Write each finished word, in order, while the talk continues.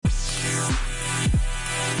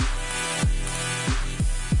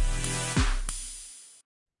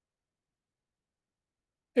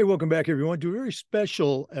Hey, welcome back, everyone, to a very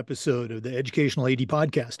special episode of the Educational AD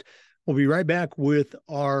Podcast. We'll be right back with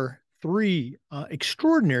our three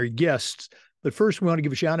extraordinary guests. But first, we want to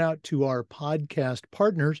give a shout out to our podcast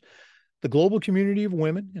partners, the global community of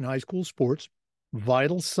women in high school sports,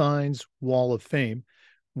 Vital Signs Wall of Fame,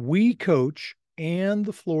 We Coach, and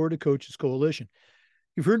the Florida Coaches Coalition.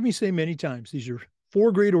 You've heard me say many times, these are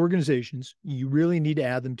four great organizations. You really need to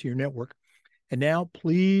add them to your network. And now,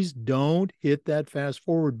 please don't hit that fast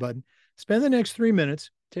forward button. Spend the next 3 minutes.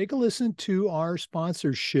 Take a listen to our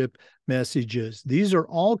sponsorship messages. These are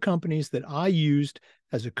all companies that I used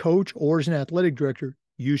as a coach or as an athletic director.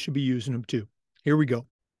 You should be using them too. Here we go.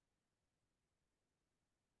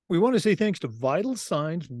 We want to say thanks to Vital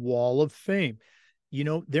Signs Wall of Fame. You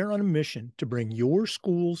know, they're on a mission to bring your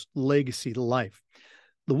school's legacy to life.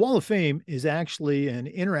 The Wall of Fame is actually an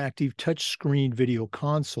interactive touchscreen video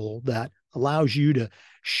console that allows you to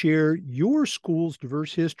share your school's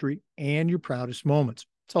diverse history and your proudest moments.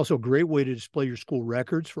 It's also a great way to display your school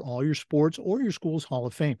records for all your sports or your school's Hall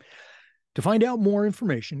of Fame. To find out more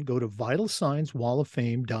information, go to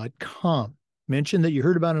vitalsignswalloffame.com. Mention that you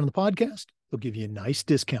heard about it on the podcast. They'll give you a nice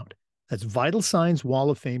discount. That's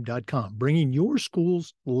vitalsignswalloffame.com, bringing your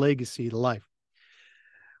school's legacy to life.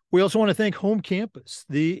 We also want to thank Home Campus,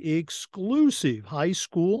 the exclusive high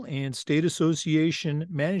school and state association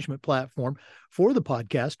management platform for the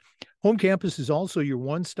podcast. Home Campus is also your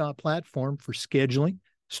one-stop platform for scheduling,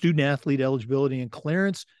 student-athlete eligibility and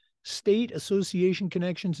clearance, state association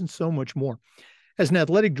connections, and so much more. As an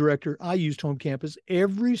athletic director, I used Home Campus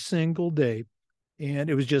every single day, and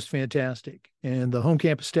it was just fantastic. And the Home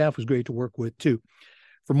Campus staff was great to work with, too.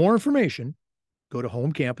 For more information, go to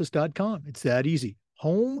homecampus.com. It's that easy.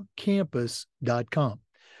 homecampus.com.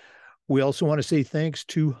 We also want to say thanks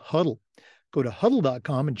to Huddle. Go to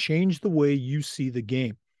huddle.com and change the way you see the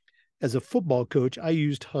game. As a football coach, I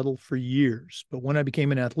used Huddle for years, but when I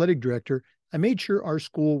became an athletic director, I made sure our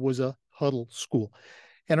school was a Huddle school.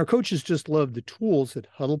 And our coaches just loved the tools that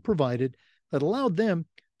Huddle provided that allowed them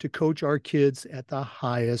to coach our kids at the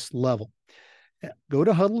highest level. Go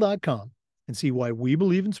to huddle.com and see why we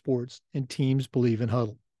believe in sports and teams believe in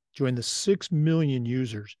Huddle. Join the 6 million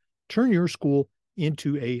users. Turn your school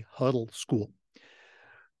into a Huddle school.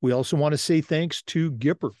 We also want to say thanks to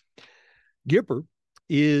Gipper. Gipper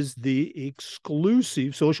is the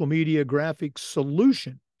exclusive social media graphics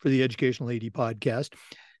solution for the Educational AD Podcast.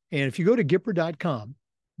 And if you go to Gipper.com,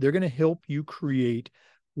 they're going to help you create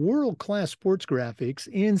world-class sports graphics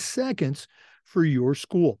in seconds for your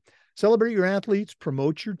school. Celebrate your athletes,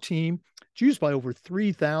 promote your team. It's used by over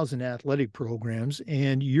 3,000 athletic programs,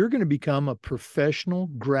 and you're going to become a professional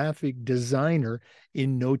graphic designer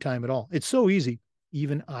in no time at all. It's so easy,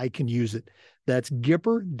 even I can use it. That's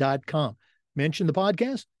Gipper.com. Mention the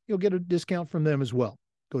podcast, you'll get a discount from them as well.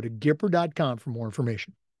 Go to Gipper.com for more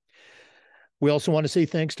information. We also want to say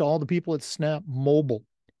thanks to all the people at Snap Mobile.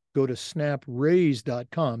 Go to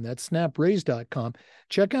snapraise.com. That's snapraise.com.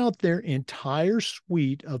 Check out their entire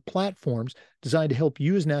suite of platforms designed to help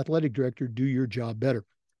you as an athletic director do your job better.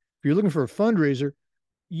 If you're looking for a fundraiser,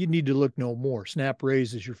 you need to look no more. Snap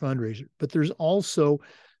Raise is your fundraiser. But there's also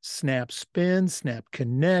Snap Spend, Snap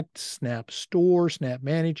Connect, Snap Store, Snap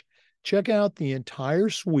Manage. Check out the entire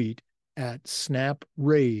suite at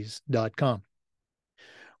snapraise.com.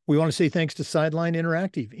 We want to say thanks to Sideline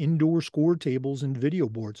Interactive, indoor score tables and video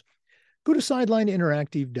boards. Go to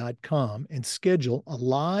sidelineinteractive.com and schedule a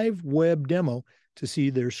live web demo to see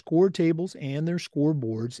their score tables and their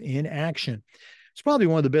scoreboards in action. It's probably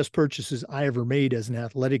one of the best purchases I ever made as an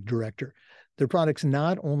athletic director. Their products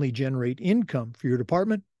not only generate income for your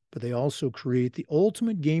department, but they also create the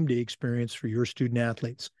ultimate game day experience for your student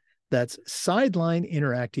athletes. That's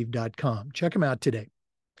sidelineinteractive.com. Check them out today.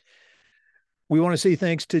 We want to say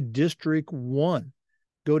thanks to District 1.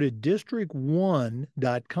 Go to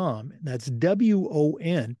district1.com. That's WON.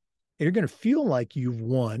 And you're going to feel like you've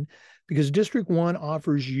won because District 1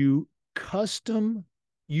 offers you custom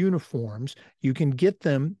uniforms. You can get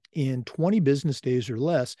them in 20 business days or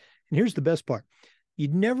less. And here's the best part.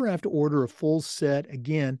 You'd never have to order a full set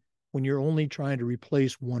again when you're only trying to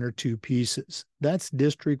replace one or two pieces. That's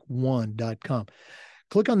district1.com.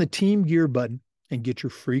 Click on the Team Gear button and get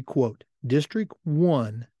your free quote.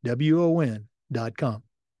 District1WON.com.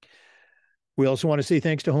 We also want to say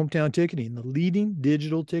thanks to Hometown Ticketing, the leading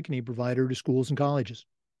digital ticketing provider to schools and colleges.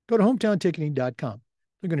 Go to hometownticketing.com.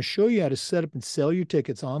 They're going to show you how to set up and sell your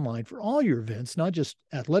tickets online for all your events, not just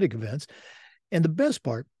athletic events. And the best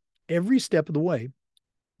part, every step of the way,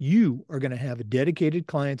 you are going to have a dedicated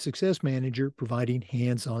client success manager providing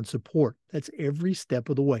hands-on support. That's every step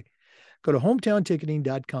of the way. Go to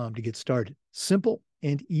hometownticketing.com to get started. Simple,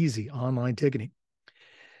 and easy online ticketing.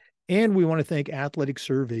 And we want to thank Athletic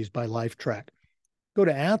Surveys by LifeTrack. Go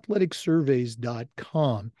to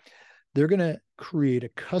athleticsurveys.com. They're going to create a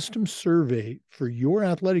custom survey for your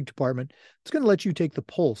athletic department. It's going to let you take the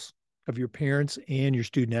pulse of your parents and your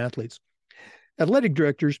student athletes. Athletic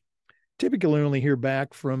directors typically only hear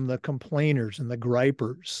back from the complainers and the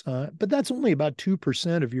gripers, but that's only about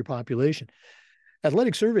 2% of your population.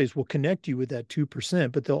 Athletic surveys will connect you with that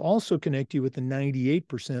 2%, but they'll also connect you with the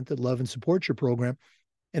 98% that love and support your program.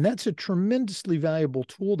 And that's a tremendously valuable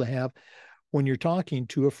tool to have when you're talking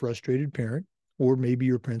to a frustrated parent, or maybe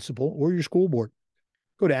your principal or your school board.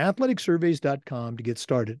 Go to athleticsurveys.com to get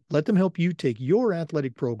started. Let them help you take your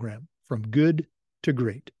athletic program from good to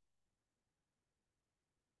great.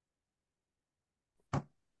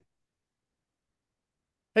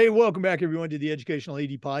 Hey, welcome back, everyone, to the Educational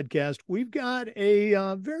AD Podcast. We've got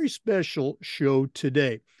a very special show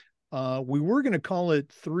today. We were going to call it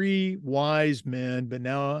Three Wise Men, but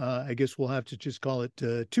now I guess we'll have to just call it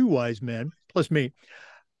Two Wise Men, plus me.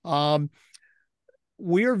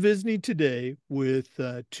 We are visiting today with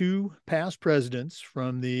two past presidents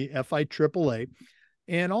from the FIAAA,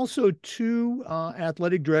 and also two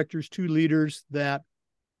athletic directors, two leaders that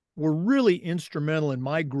were really instrumental in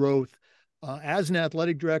my growth as an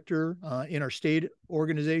athletic director in our state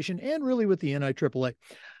organization and really with the NIAAA.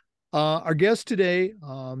 Our guest today,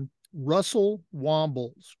 Russell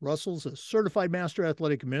Wambles. Russell's a certified master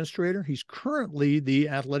athletic administrator. He's currently the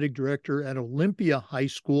athletic director at Olympia High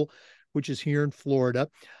School, which is here in Florida.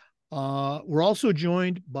 We're also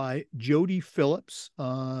joined by Jody Phillips.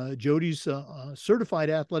 Jody's a certified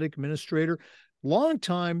athletic administrator,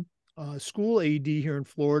 longtime school AD here in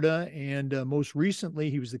Florida, and most recently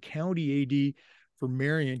he was the county AD for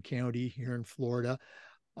Marion County here in Florida.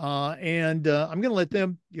 I'm going to let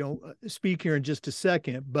them, speak here in just a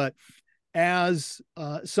second. But as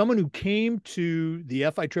someone who came to the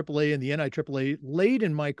FIAAA and the NIAAA late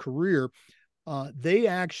in my career, they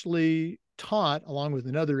actually taught, along with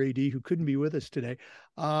another AD who couldn't be with us today,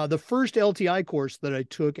 the first LTI course that I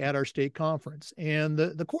took at our state conference. And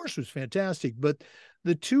the course was fantastic, but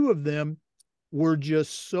the two of them were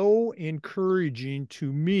just so encouraging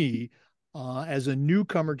to me as a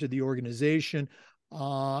newcomer to the organization.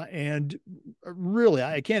 And really,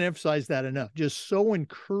 I can't emphasize that enough. Just so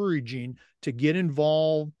encouraging to get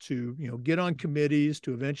involved, to get on committees,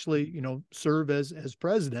 to eventually serve as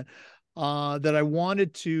president. That I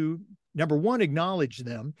wanted to, number one, acknowledge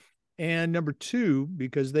them, and number two,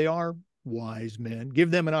 because they are wise men, give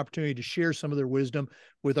them an opportunity to share some of their wisdom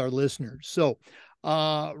with our listeners. So,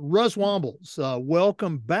 Russ Wambles,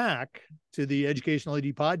 welcome back to the Educational AD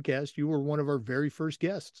Podcast. You were one of our very first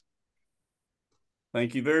guests.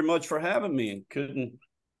 Thank you very much for having me. Couldn't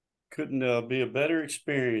be a better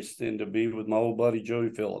experience than to be with my old buddy Jody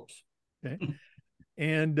Phillips. Okay.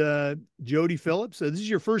 And Jody Phillips, this is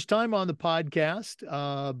your first time on the podcast,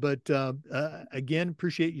 but again,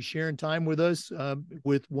 appreciate you sharing time with us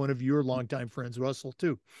with one of your longtime friends, Russell,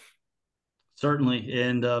 too. Certainly,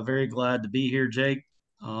 and very glad to be here, Jake.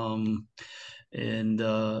 You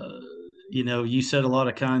said a lot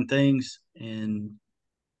of kind things, and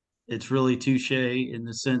it's really touche in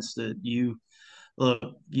the sense that you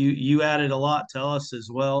added a lot to us as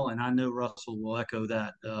well, and I know Russell will echo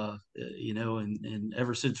that. And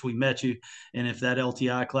ever since we met you, and if that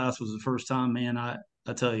LTI class was the first time, man, I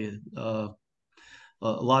tell you, a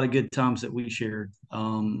lot of good times that we shared,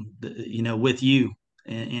 with you,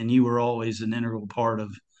 and you were always an integral part of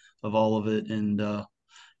all of it. And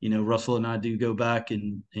Russell and I do go back,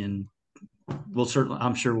 and we'll certainly,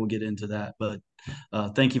 I'm sure we'll get into that. But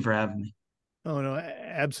thank you for having me. Oh no,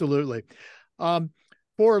 absolutely. For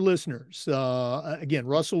our listeners, again,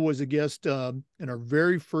 Russell was a guest in our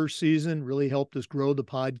very first season, really helped us grow the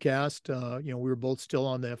podcast. We were both still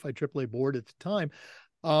on the FIAAA board at the time.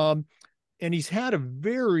 And he's had a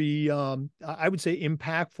very, I would say,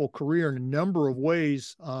 impactful career in a number of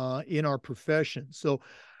ways in our profession. So,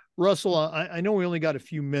 Russell, I know we only got a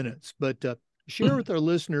few minutes, but share with our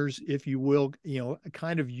listeners, if you will,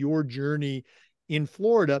 kind of your journey in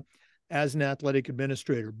Florida as an athletic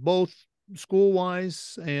administrator, both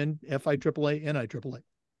school-wise and FIAAA and NIAAA.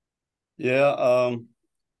 Yeah,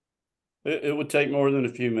 it would take more than a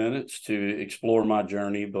few minutes to explore my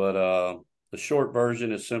journey, but the short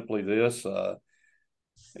version is simply this.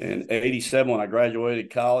 In '87, when I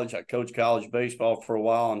graduated college, I coached college baseball for a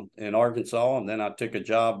while in Arkansas, and then I took a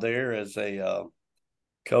job there as a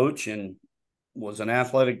coach and was an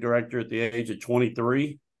athletic director at the age of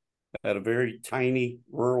 23 at a very tiny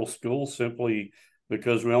rural school, simply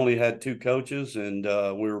because we only had two coaches and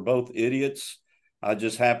we were both idiots I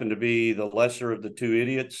just happened to be the lesser of the two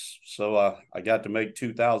idiots, so I got to make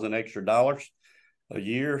 $2,000 extra a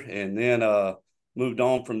year, and then moved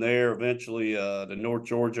on from there. Eventually to North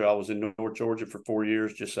Georgia. I was in North Georgia for 4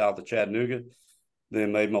 years, just south of Chattanooga.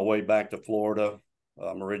 Then made my way back to Florida.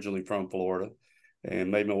 I'm originally from Florida,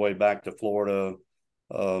 and made my way back to Florida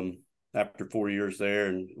after 4 years there,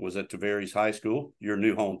 and was at Tavares High School, your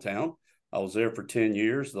new hometown. I was there for 10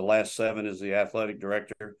 years. The last 7 as the athletic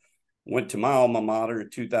director. Went to my alma mater in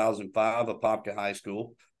 2005, Apopka High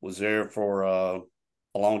School. Was there for a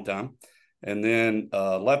long time. And then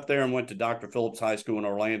left there and went to Dr. Phillips High School in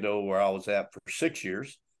Orlando, where I was at for 6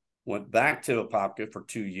 years. Went back to Apopka for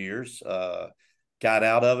 2 years. Got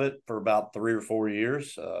out of it for about 3 or 4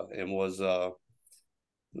 years, and was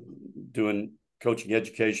doing coaching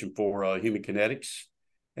education for human kinetics,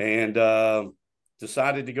 and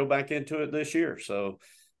decided to go back into it this year. So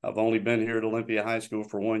I've only been here at Olympia High School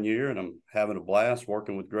for 1 year, and I'm having a blast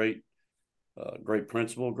working with great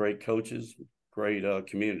principal, great coaches, great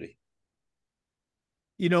community.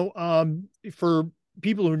 For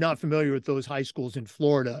people who are not familiar with those high schools in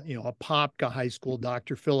Florida, Apopka High School,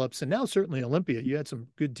 Dr. Phillips, and now certainly Olympia, you had some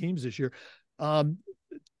good teams this year.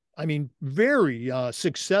 Very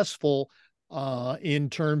successful in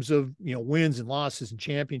terms of, wins and losses and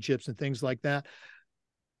championships and things like that.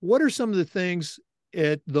 What are some of the things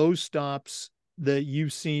at those stops that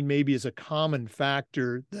you've seen maybe as a common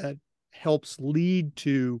factor that helps lead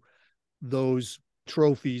to those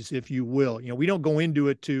trophies, if you will? We don't go into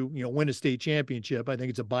it to, win a state championship. I think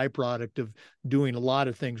it's a byproduct of doing a lot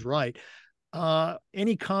of things right.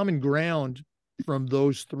 Any common ground from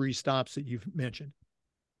those 3 stops that you've mentioned?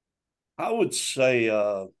 I would say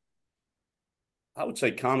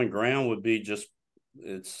common ground would be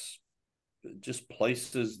it's just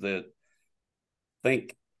places that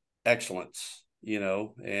think excellence,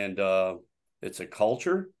 and it's a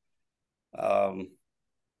culture, they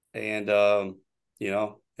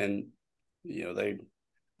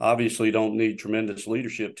obviously don't need tremendous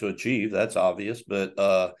leadership to achieve. That's obvious, but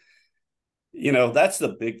that's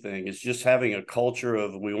the big thing, is just having a culture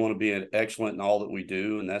of, we want to be excellent in all that we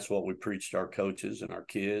do, and that's what we preach to our coaches and our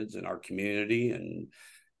kids and our community,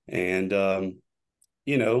 and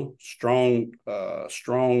strong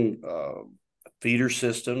feeder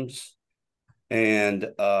systems, and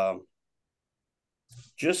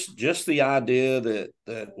just the idea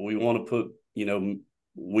that we want to put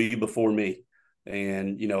we before me,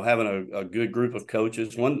 and having a good group of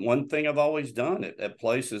coaches. One thing I've always done at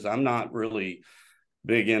places, I'm not really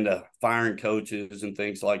big into firing coaches and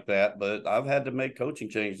things like that, but I've had to make coaching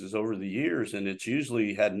changes over the years, and it's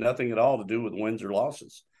usually had nothing at all to do with wins or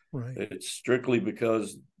losses. Right. It's strictly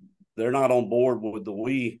because they're not on board with the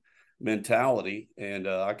we mentality, and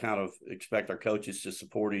I kind of expect our coaches to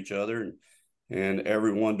support each other, and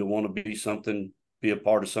everyone to want to be a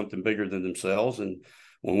part of something bigger than themselves. And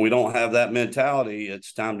when we don't have that mentality,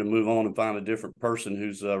 it's time to move on and find a different person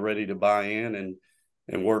who's ready to buy in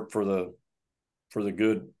and work for the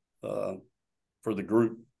good, for the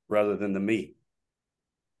group rather than the me.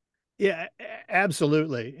 Yeah,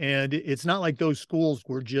 absolutely. And it's not like those schools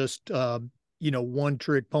were just, one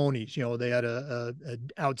trick ponies. They had a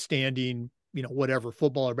outstanding, whatever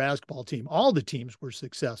football or basketball team. All the teams were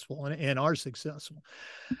successful and are successful.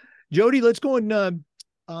 Jody, let's go and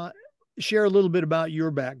share a little bit about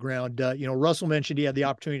your background. Russell mentioned he had the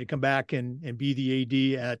opportunity to come back and be the AD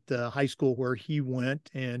at the high school where he went.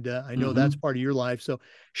 And I know that's part of your life. So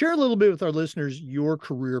share a little bit with our listeners, your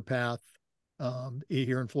career path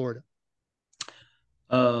here in Florida.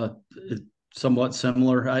 Somewhat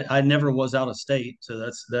similar. I never was out of state. So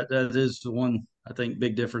that is the one, I think,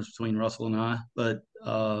 big difference between Russell and I. But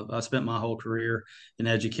I spent my whole career in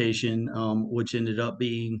education, which ended up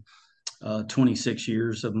being 26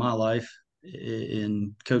 years of my life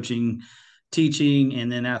in coaching, teaching,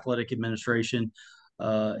 and then athletic administration,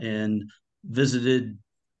 and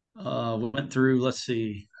went through,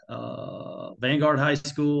 Vanguard High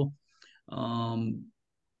School,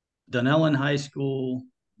 Dunellen High School,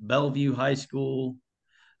 Bellevue High School.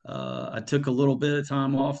 I took a little bit of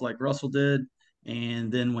time off like Russell did,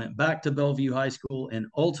 and then went back to Bellevue High School. And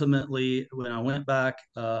ultimately, when I went back,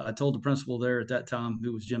 I told the principal there at that time,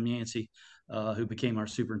 who was Jim Yancey, who became our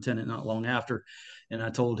superintendent not long after. And I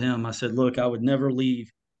told him, I said, look, I would never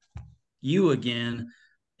leave you again,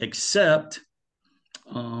 except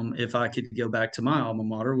if I could go back to my alma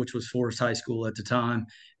mater, which was Forest High School at the time.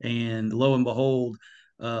 And lo and behold,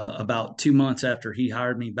 about 2 months after he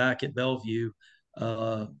hired me back at Bellevue,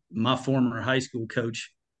 my former high school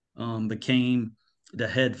coach became the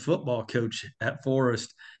head football coach at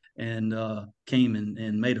Forest, and came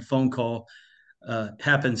and made a phone call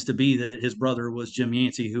happens to be that his brother was Jim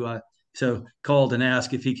Yancey, who I so called and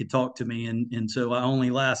asked if he could talk to me, and so I only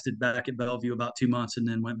lasted back at Bellevue about 2 months, and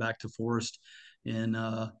then went back to Forest, and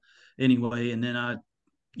anyway, and then I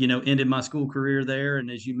ended my school career there,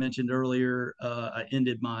 and as you mentioned earlier, I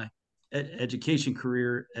ended my education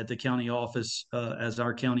career at the county office as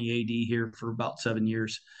our county AD here for about 7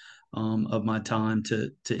 years of my time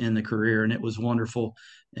to end the career, and it was wonderful.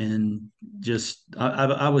 And just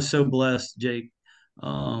I was so blessed, Jake.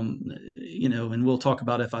 And we'll talk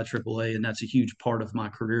about FIAAA, and that's a huge part of my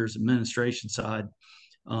career's administration side.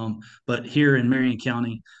 But here in Marion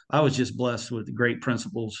County, I was just blessed with great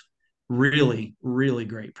principals, really, really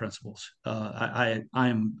great principals. I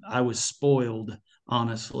was spoiled,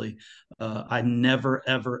 honestly. I never,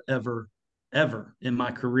 ever, ever, ever in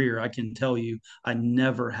my career, I can tell you, I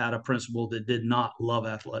never had a principal that did not love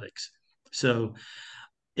athletics. So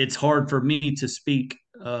it's hard for me to speak,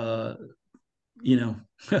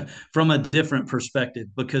 from a different perspective,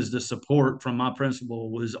 because the support from my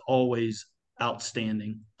principal was always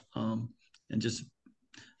outstanding. And just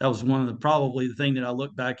that was one of probably the thing that I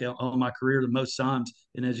look back at on my career the most times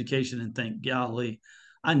in education and think, golly,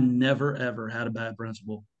 I never ever had a bad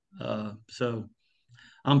principal. So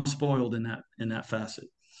I'm spoiled in that facet.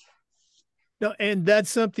 No, and that's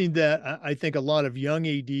something that I think a lot of young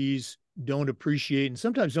ADs don't appreciate and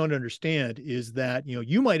sometimes don't understand, is that,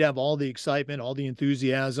 you might have all the excitement, all the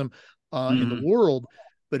enthusiasm in the world,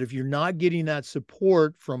 but if you're not getting that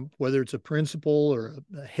support from whether it's a principal or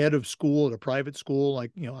a head of school at a private school,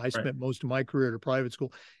 like, I spent most of my career at a private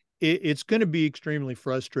school, it's going to be extremely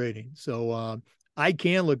frustrating. So I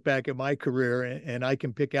can look back at my career and I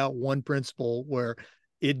can pick out one principal where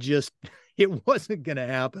it wasn't going to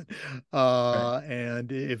happen.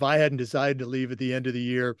 And if I hadn't decided to leave at the end of the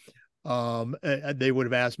year, they would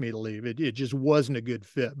have asked me to leave. It just wasn't a good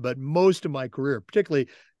fit. But most of my career, particularly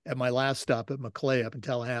at my last stop at McClay up in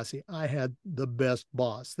Tallahassee, I had the best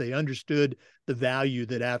boss. They understood the value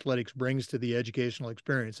that athletics brings to the educational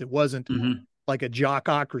experience. It wasn't like a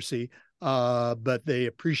jockocracy, but they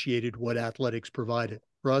appreciated what athletics provided.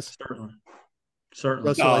 Russ? Certainly.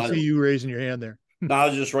 Russell, I see you raising your hand there. No, I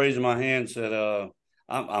was just raising my hand, said,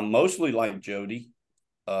 I'm mostly like Jody.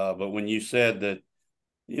 But when you said that,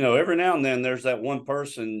 every now and then there's that one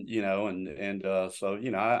person, so,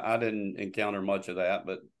 I didn't encounter much of that,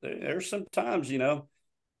 but there's some times,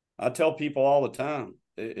 I tell people all the time,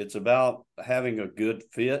 it's about having a good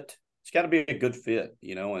fit. It's got to be a good fit,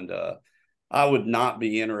 and I would not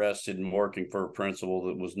be interested in working for a principal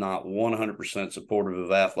that was not 100% supportive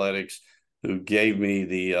of athletics, who gave me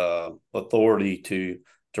the authority to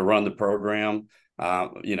run the program. I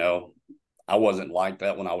wasn't like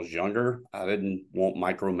that when I was younger. I didn't want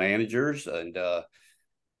micromanagers, and I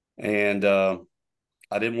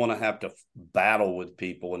didn't want to have to battle with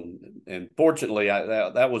people. And fortunately,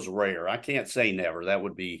 that was rare. I can't say never. That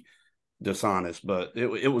would be dishonest, but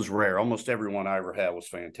it was rare. Almost everyone I ever had was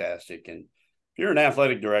fantastic. And if you're an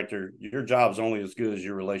athletic director, your job's only as good as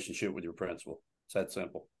your relationship with your principal. It's that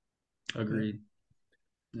simple. Agreed.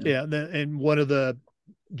 Yeah. And one of the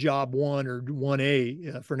job 1 or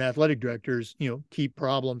 1A for an athletic director is, keep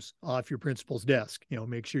problems off your principal's desk.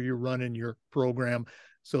 Make sure you're running your program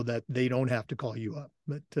so that they don't have to call you up.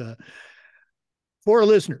 But for our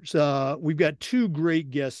listeners, we've got two great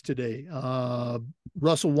guests today.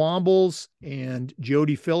 Russell Wambles and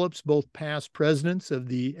Jody Phillips, both past presidents of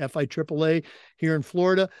the FIAAA here in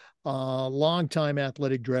Florida, longtime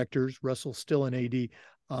athletic directors. Russell's still an AD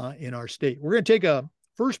in our state. We're going to take a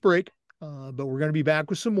first break, but we're going to be back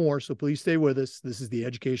with some more, so please stay with us. This is the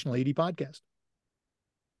Educational AD Podcast.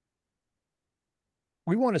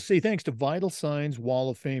 We want to say thanks to Vital Signs Wall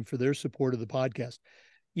of Fame for their support of the podcast.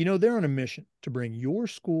 They're on a mission to bring your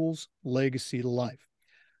school's legacy to life.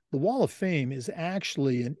 The Wall of Fame is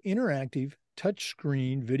actually an interactive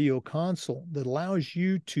touchscreen video console that allows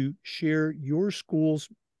you to share your school's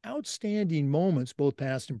outstanding moments, both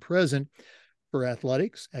past and present, for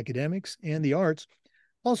athletics, academics, and the arts.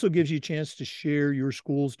 Also gives you a chance to share your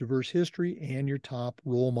school's diverse history and your top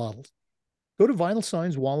role models. Go to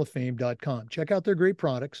vitalsignswalloffame.com. Check out their great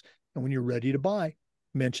products, and when you're ready to buy,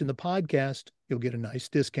 mention the podcast. You'll get a nice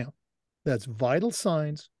discount. That's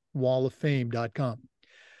vitalsignswalloffame.com.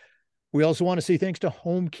 We also want to say thanks to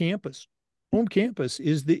Home Campus. Home Campus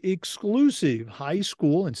is the exclusive high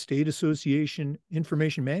school and state association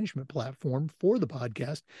information management platform for the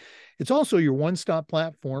podcast. It's also your one-stop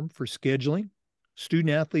platform for scheduling,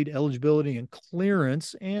 student-athlete eligibility and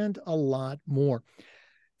clearance, and a lot more.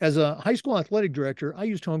 As a high school athletic director, I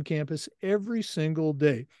used Home Campus every single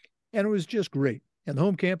day, and it was just great. And the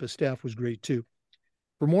Home Campus staff was great too.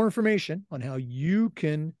 For more information on how you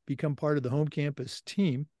can become part of the Home Campus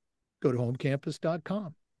team, go to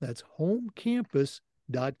homecampus.com. That's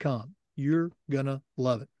homecampus.com. You're going to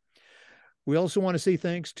love it. We also want to say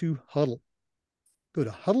thanks to Huddle. Go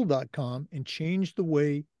to huddle.com and change the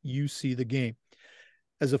way you see the game.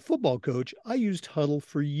 As a football coach, I used Huddle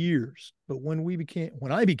for years, but when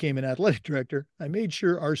I became an athletic director, I made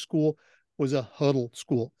sure our school was a Huddle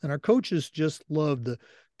school, and our coaches just loved the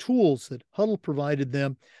tools that Huddle provided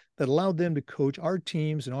them that allowed them to coach our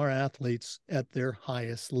teams and our athletes at their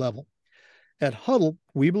highest level. At Huddle,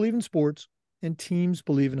 we believe in sports, and teams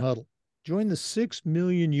believe in Huddle. Join the 6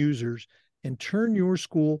 million users and turn your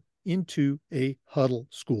school into a Huddle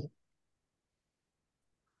school.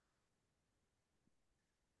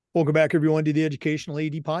 Welcome back, everyone, to the Educational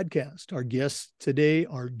AD Podcast. Our guests today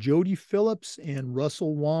are Jody Phillips and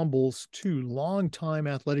Russell Wambles, two longtime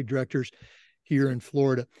athletic directors here in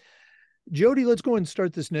Florida. Jody, let's go and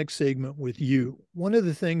start this next segment with you. One of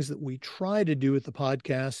the things that we try to do with the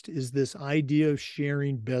podcast is this idea of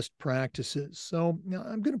sharing best practices. So now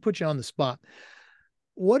I'm going to put you on the spot.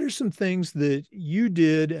 What are some things that you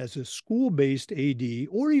did as a school-based AD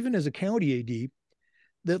or even as a county AD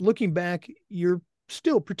that, looking back, you're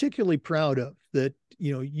still particularly proud of, that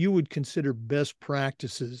you would consider best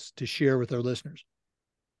practices to share with our listeners?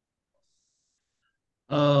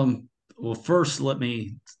 Well, first, let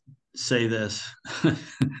me say this,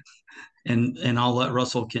 and I'll let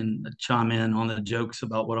Russell can chime in on the jokes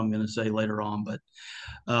about what I'm going to say later on. But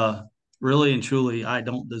really and truly, I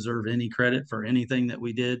don't deserve any credit for anything that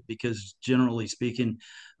we did, because generally speaking,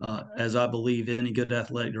 as I believe any good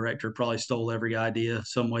athletic director probably stole every idea,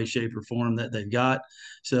 some way, shape, or form that they've got.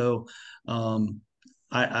 So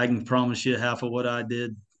I can promise you half of what I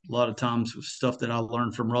did a lot of times was stuff that I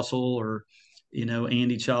learned from Russell, or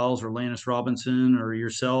Andy Childs, or Lannis Robinson, or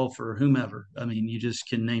yourself, or whomever. I mean, you just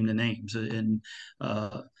can name the names, and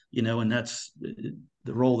and that's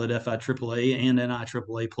the role that FIAAA and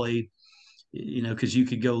NIAAA played. Because you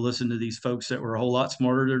could go listen to these folks that were a whole lot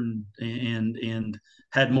smarter and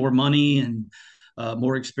had more money and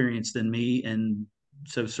more experience than me, and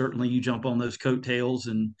so certainly you jump on those coattails,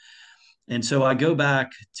 and so I go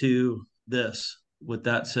back to this. With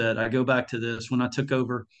that said, I go back to this when I took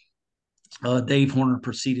over. Dave Horner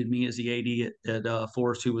preceded me as the AD at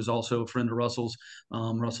Forest, who was also a friend of Russell's.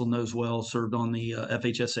 Russell knows well, served on the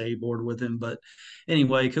FHSAA board with him. But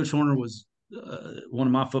anyway, Coach Horner was one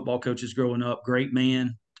of my football coaches growing up. Great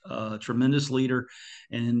man, tremendous leader,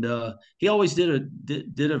 and he always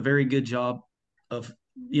did a very good job of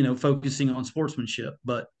focusing on sportsmanship.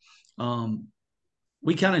 But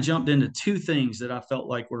we kind of jumped into two things that I felt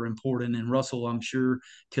like were important, and Russell, I'm sure,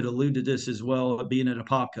 could allude to this as well, being at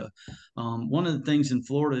Apopka. One of the things in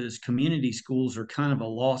Florida is community schools are kind of a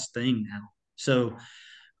lost thing now. So,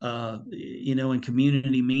 in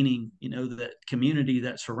community meaning, that community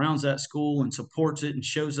that surrounds that school and supports it and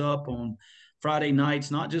shows up on Friday nights,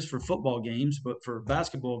 not just for football games, but for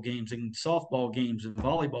basketball games and softball games and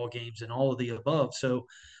volleyball games and all of the above. So,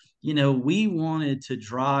 we wanted to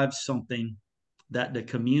drive something that the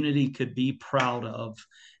community could be proud of.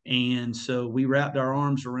 And so we wrapped our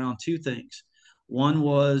arms around two things. One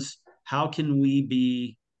was, how can we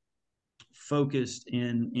be focused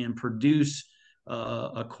and produce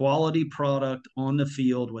a quality product on the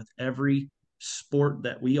field with every sport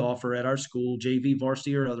that we offer at our school, JV,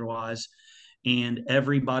 varsity, or otherwise, and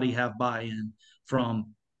everybody have buy-in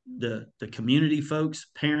from the community folks,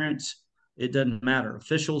 parents, it doesn't matter,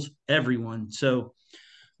 officials, everyone. So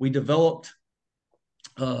we developed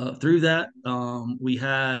through that, we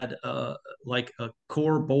had like a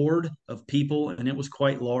core board of people, and it was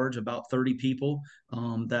quite large, about 30 people,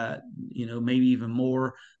 that, maybe even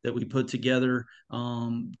more, that we put together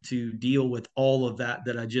to deal with all of that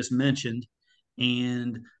I just mentioned.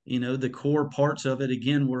 And, the core parts of it,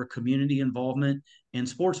 again, were community involvement and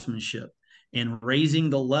sportsmanship, and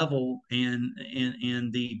raising the level and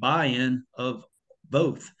the buy-in of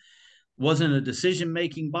both. Wasn't a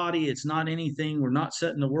decision-making body. It's not anything. We're not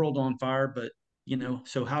setting the world on fire, but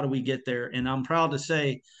so how do we get there? And I'm proud to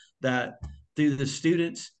say that through the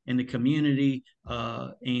students and the community,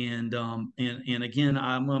 and again,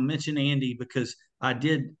 I'm going to mention Andy, because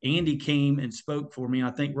Andy came and spoke for me.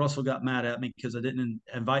 I think Russell got mad at me because I didn't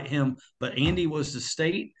invite him, but Andy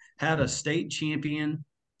had a state champion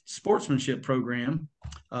sportsmanship program.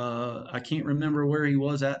 I can't remember where he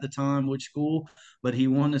was at the time, which school, but he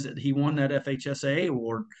won that FHSAA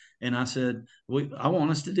award. And I said, I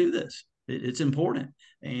want us to do this. It's important.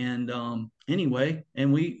 And anyway,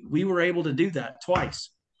 and we were able to do that twice.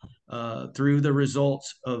 through the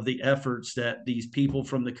results of the efforts that these people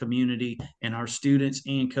from the community and our students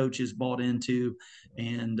and coaches bought into.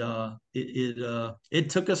 And it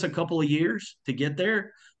took us a couple of years to get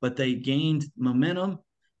there, but they gained momentum.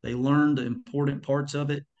 They learned the important parts of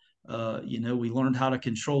it. We learned how to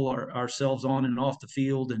control ourselves on and off the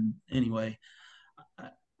field. And anyway,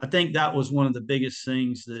 I think that was one of the biggest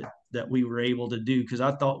things that we were able to do, because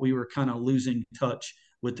I thought we were kind of losing touch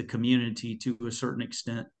with the community to a certain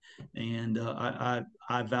extent. And I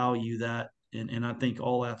value that. And I think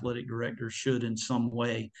all athletic directors should in some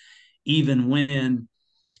way, even when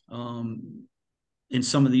in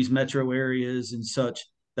some of these metro areas and such,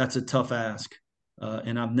 that's a tough ask.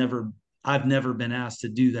 And I've never been asked to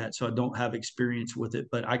do that, so I don't have experience with it.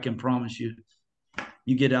 But I can promise you,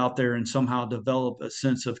 you get out there and somehow develop a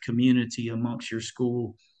sense of community amongst your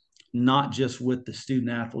school, not just with the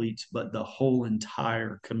student athletes, but the whole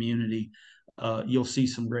entire community. You'll see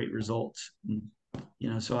some great results.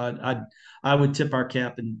 So I would tip our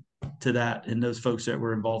cap to that and those folks that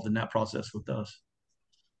were involved in that process with us.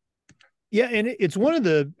 Yeah, and it's one of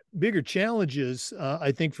the bigger challenges,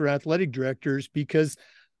 I think, for athletic directors, because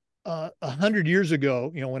 100 years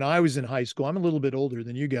ago, when I was in high school, I'm a little bit older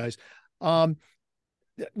than you guys.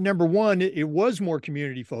 Number one, it was more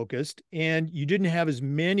community focused, and you didn't have as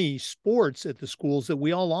many sports at the schools that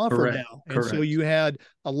we all offer now. And so you had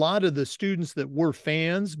a lot of the students that were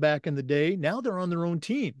fans back in the day. Now they're on their own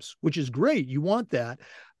teams, which is great. You want that.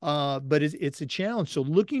 But it's a challenge. So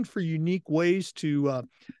looking for unique ways to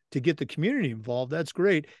get the community involved, that's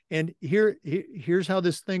great. And here's how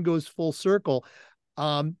this thing goes full circle.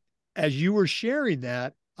 As you were sharing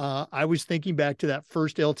that, I was thinking back to that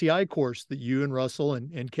first LTI course that you and Russell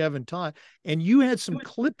and Kevin taught, and you had some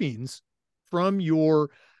clippings from your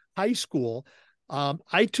high school.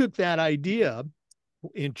 I took that idea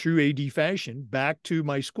in true AD fashion back to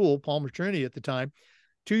my school, Palmer Trinity at the time.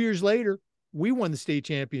 2 years later, we won the state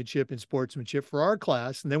championship in sportsmanship for our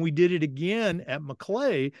class. And then we did it again at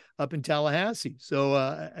McClay up in Tallahassee.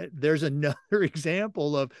 So there's another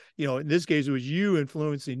example of, in this case, it was you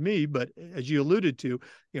influencing me, but as you alluded to,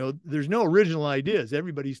 there's no original ideas.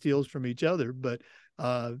 Everybody steals from each other. But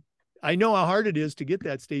I know how hard it is to get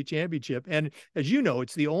that state championship. And as you know,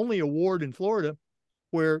 it's the only award in Florida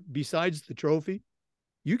where, besides the trophy,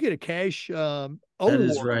 you get a cash award. That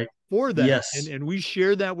is right. For that. Yes. And we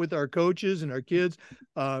share that with our coaches and our kids.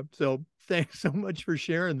 So thanks so much for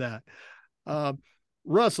sharing that.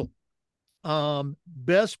 Russell,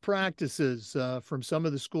 best practices from some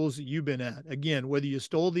of the schools that you've been at. Again, whether you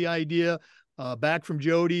stole the idea back from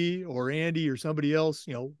Jody or Andy or somebody else,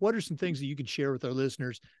 what are some things that you could share with our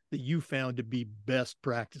listeners that you found to be best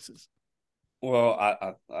practices? Well,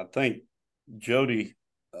 I think Jody,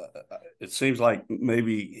 it seems like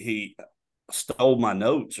maybe he stole my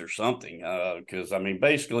notes or something, because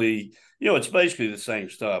basically, it's basically the same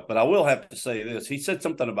stuff. But I will have to say this: he said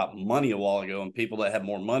something about money a while ago and people that have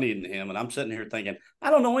more money than him, and I'm sitting here thinking, I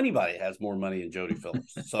don't know anybody that has more money than Jody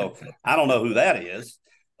Phillips. So I don't know who that is.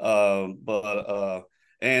 And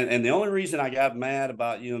the only reason I got mad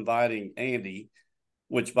about you inviting Andy,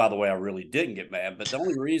 which, by the way, I really didn't get mad, but the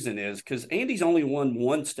only reason is because Andy's only won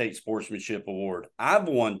one state sportsmanship award. I've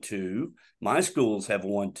won two. My schools have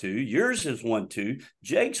won two. Yours has won two.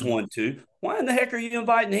 Jake's won two. Why in the heck are you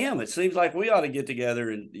inviting him? It seems like we ought to get together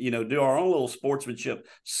and, do our own little sportsmanship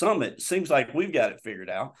summit. It seems like we've got it figured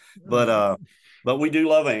out. But we do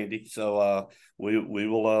love Andy. So we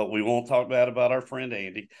won't talk bad about our friend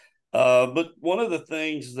Andy. But one of the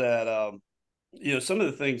things that some of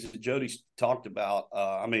the things that Jody's talked about,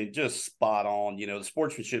 just spot on. The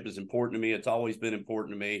sportsmanship is important to me. It's always been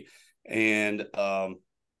important to me. And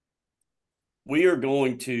we are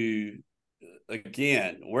going to,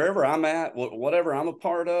 again, wherever I'm at, whatever I'm a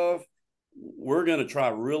part of, we're going to try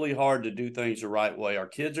really hard to do things the right way. Our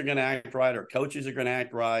kids are going to act right. Our coaches are going to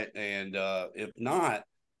act right. And if not,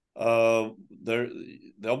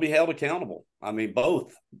 they'll be held accountable.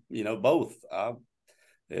 Both, both.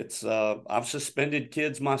 I've suspended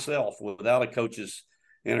kids myself without a coach's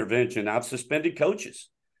intervention. I've suspended coaches.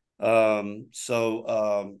 And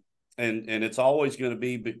it's always going to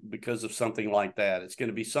be because of something like that. It's going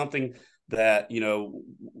to be something that,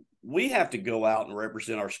 we have to go out and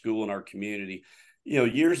represent our school and our community.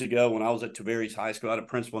 Years ago when I was at Tavares High School, I had a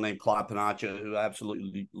principal named Clyde Panacha who I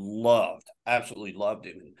absolutely loved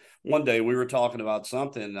him. And one day we were talking about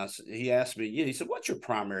something, and he asked me, he said, "What's your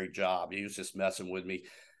primary job?" He was just messing with me,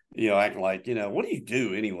 acting like, what do you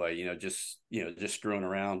do anyway? Just screwing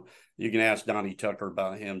around. You can ask Donnie Tucker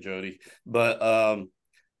about him, Jody. But,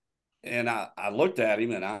 and I looked at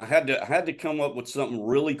him and I had to come up with something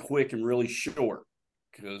really quick and really short.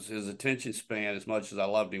 because his attention span, as much as I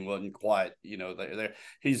loved him, wasn't quite, there.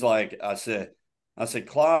 He's like, I said,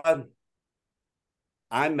 Claude,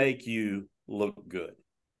 I make you look good.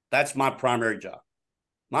 That's my primary job.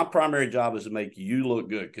 My primary job is to make you look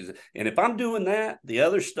good. And if I'm doing that, the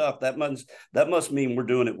other stuff, that must mean we're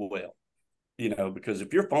doing it well. Because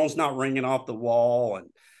if your phone's not ringing off the wall and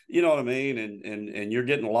you know what I mean, and you're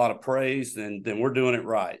getting a lot of praise, then we're doing it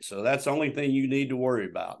right. So that's the only thing you need to worry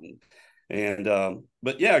about.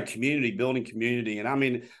 But yeah, building community. And I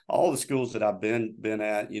mean, all the schools that I've been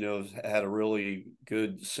at, had a really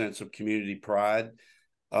good sense of community pride.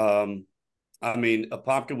 I mean,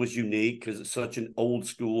 Apopka was unique because it's such an old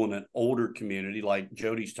school and an older community, like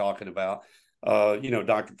Jody's talking about.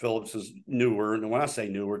 Dr. Phillips is newer. And when I say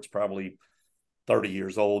newer, it's probably 30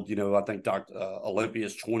 years old. I think Dr. Olympia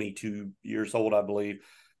is 22 years old, I believe.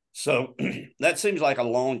 So that seems like a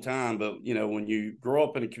long time. But, when you grow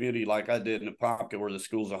up in a community like I did in Apopka, where the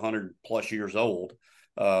school's 100 plus years old,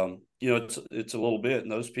 it's a little bit.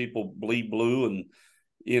 And those people bleed blue and,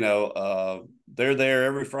 they're there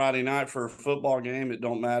every Friday night for a football game. It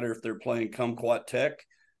don't matter if they're playing Kumquat Tech,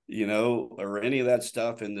 or any of that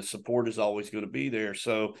stuff. And the support is always going to be there.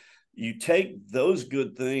 So you take those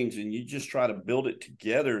good things and you just try to build it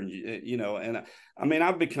together. And, I mean,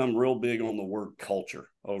 I've become real big on the word culture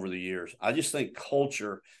over the years. I just think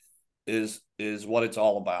culture is what it's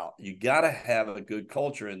all about. You got to have a good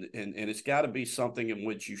culture and it's got to be something in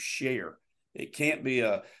which you share. It can't be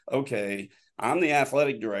okay, I'm the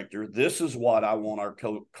athletic director. This is what I want our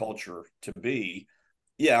culture to be.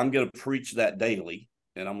 Yeah, I'm going to preach that daily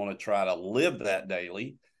and I'm going to try to live that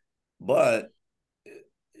daily, but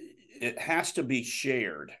it has to be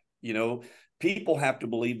shared. People have to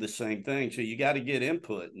believe the same thing. So you got to get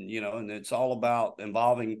input and it's all about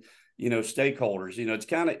involving, stakeholders. It's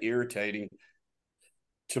kind of irritating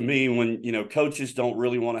to me when, coaches don't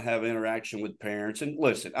really want to have interaction with parents. And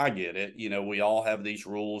listen, I get it. We all have these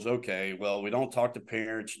rules. Okay, well, we don't talk to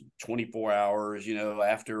parents 24 hours,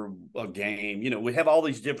 after a game. We have all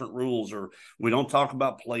these different rules, or we don't talk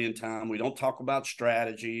about playing time. We don't talk about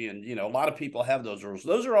strategy. And, a lot of people have those rules.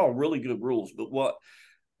 Those are all really good rules. But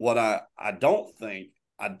what I don't think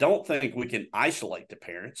we can isolate the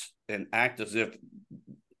parents and act as if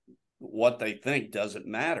what they think doesn't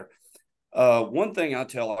matter. One thing I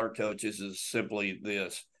tell our coaches is simply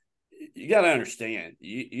this: you got to understand,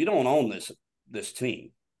 you don't own this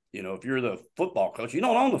team. If you're the football coach, you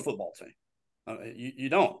don't own the football team. You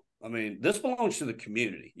don't. I mean, this belongs to the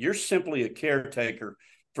community. You're simply a caretaker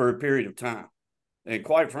for a period of time. And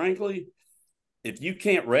quite frankly, if you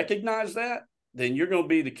can't recognize that, then you're going to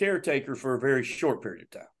be the caretaker for a very short period of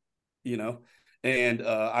time. And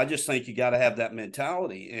I just think you got to have that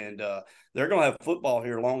mentality. And they're going to have football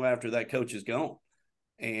here long after that coach is gone.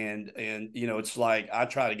 And it's like I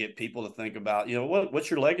try to get people to think about, what's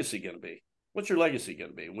your legacy going to be? What's your legacy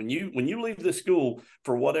going to be? When you leave the school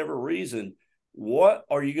for whatever reason, what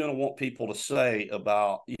are you going to want people to say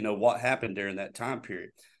about, what happened during that time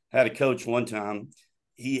period? I had a coach one time.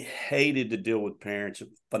 He hated to deal with parents, a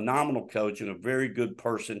phenomenal coach and a very good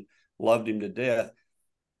person, loved him to death.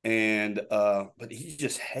 And but he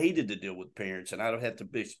just hated to deal with parents, and I'd have to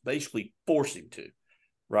basically force him to,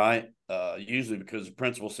 right? Usually because the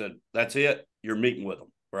principal said, "That's it, you're meeting with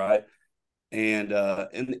them," right? And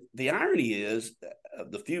the irony is,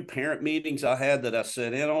 the few parent meetings I had that I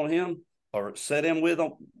sat in on him or sat in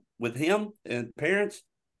with him and parents,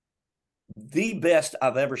 the best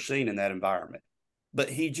I've ever seen in that environment. But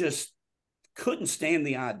he just couldn't stand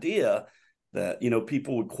the idea that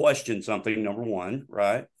people would question something, number one,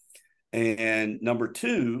 right? And number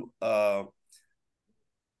two,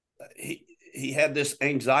 he had this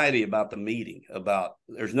anxiety about the meeting, about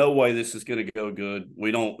there's no way this is going to go good.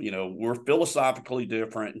 We don't, we're philosophically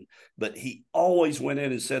different, but he always went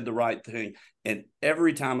in and said the right thing. And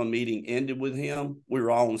every time a meeting ended with him, we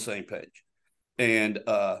were all on the same page. And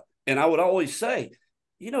I would always say,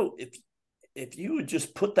 if you would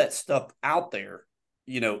just put that stuff out there,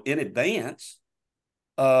 in advance,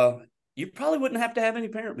 you probably wouldn't have to have any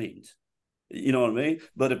parent meetings. You know what I mean?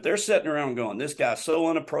 But if they're sitting around going, this guy's so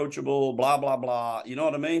unapproachable, blah, blah, blah, you know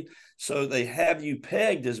what I mean? So they have you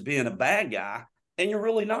pegged as being a bad guy, and you're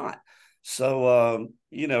really not. So,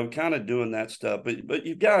 kind of doing that stuff. But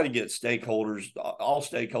you've got to get stakeholders, all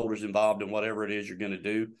stakeholders involved in whatever it is you're going to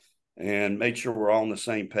do, and make sure we're all on the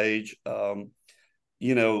same page. I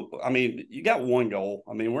mean, you got one goal.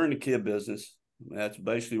 I mean, we're in the kid business. That's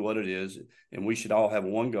basically what it is. And we should all have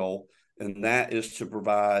one goal, and that is to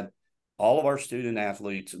provide all of our student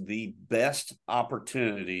athletes the best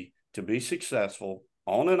opportunity to be successful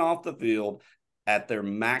on and off the field at their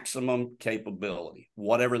maximum capability,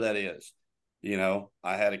 whatever that is. You know,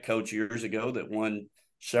 I had a coach years ago that won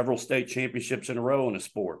several state championships in a row in a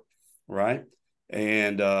sport, right?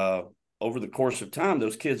 And over the course of time,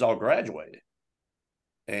 those kids all graduated.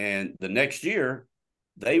 And the next year,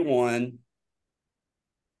 they won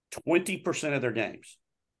 20% of their games.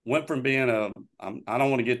 Went from being I don't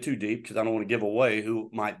want to get too deep because I don't want to give away who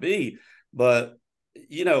it might be, but,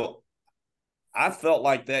 you know, I felt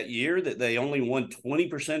like that year that they only won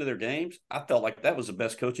 20% of their games, I felt like that was the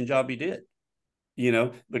best coaching job he did, you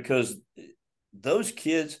know, because those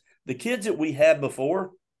kids, the kids that we had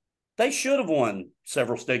before, they should have won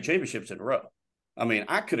several state championships in a row. I mean,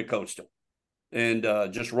 I could have coached them and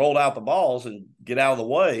just rolled out the balls and get out of the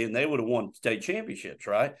way, and they would have won state championships,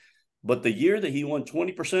 right? But the year that he won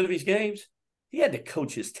 20% of his games, he had to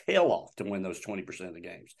coach his tail off to win those 20% of the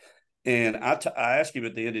games. And I asked him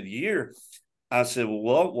at the end of the year, I said,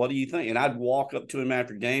 well, what do you think? And I'd walk up to him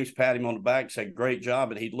after games, pat him on the back, say, great job.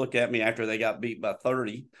 And he'd look at me after they got beat by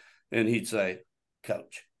 30, and he'd say,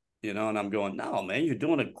 coach, you know, and I'm going, no, man, you're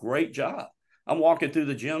doing a great job. I'm walking through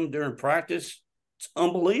the gym during practice. It's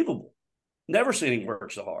unbelievable. Never seen him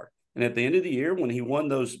work so hard. And at the end of the year, when he won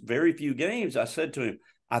those very few games, I said to him,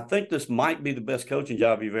 I think this might be the best coaching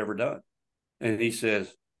job you've ever done. And he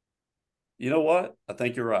says, you know what? I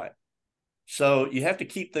think you're right. So you have to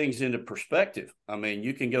keep things into perspective. I mean,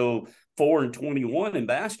 you can go 4-21 in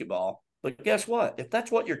basketball, but guess what? If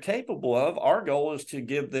that's what you're capable of, our goal is to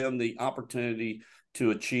give them the opportunity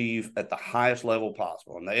to achieve at the highest level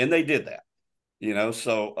possible. And they did that, you know.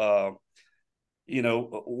 So, you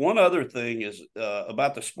know, one other thing is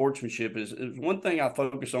about the sportsmanship is one thing I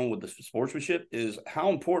focus on with the sportsmanship is how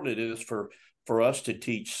important it is for us to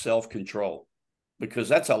teach self-control, because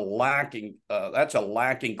that's a lacking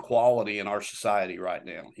quality in our society right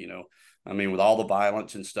now. You know, I mean, with all the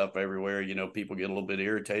violence and stuff everywhere, you know, people get a little bit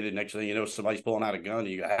irritated. Next thing you know, somebody's pulling out a gun and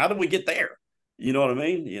you go, how did we get there? You know what I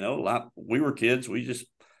mean? You know, like we were kids, we just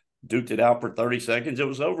duked it out for 30 seconds. It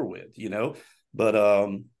was over with, you know, but,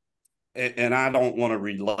 and I don't want to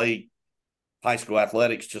relate high school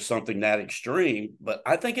athletics to something that extreme, but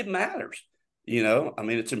I think it matters. You know, I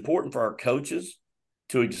mean, it's important for our coaches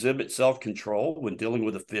to exhibit self-control when dealing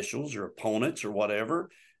with officials or opponents or whatever.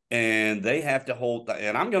 And they have to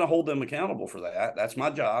and I'm going to hold them accountable for that. That's my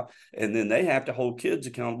job. And then they have to hold kids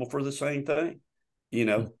accountable for the same thing. You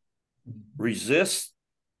know, resist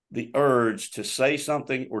the urge to say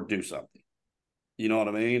something or do something. You know what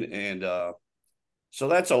I mean? And, so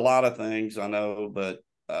that's a lot of things I know, but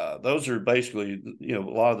those are basically, you know,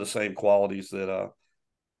 a lot of the same qualities that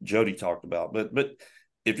Jody talked about. But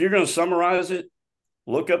if you're going to summarize it,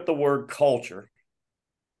 look up the word culture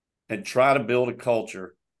and try to build a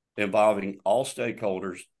culture involving all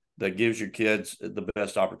stakeholders that gives your kids the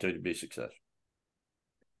best opportunity to be successful.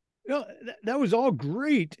 You know, that was all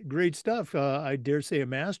great stuff. I dare say a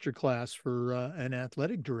masterclass for an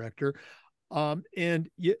athletic director. And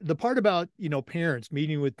the part about, you know, parents,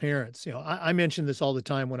 meeting with parents, you know, I mention this all the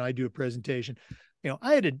time when I do a presentation. You know,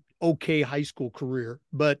 I had an okay high school career,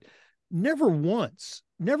 but never once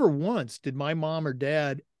did my mom or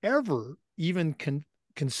dad ever even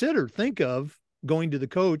think of going to the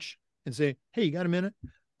coach and say, hey, you got a minute?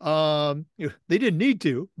 You know, they didn't need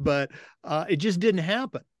to, but it just didn't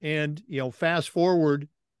happen. And, you know, fast forward,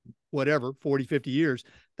 whatever, 40, 50 years,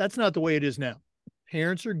 that's not the way it is now.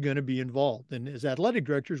 Parents are going to be involved. And as athletic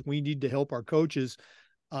directors, we need to help our coaches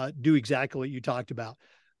do exactly what you talked about.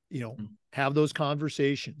 You know, have those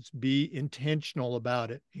conversations, be intentional about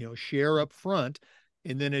it, you know, share up front.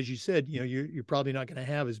 And then, as you said, you know, you're probably not going to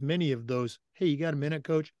have as many of those, hey, you got a minute,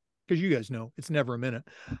 coach? Because you guys know it's never a minute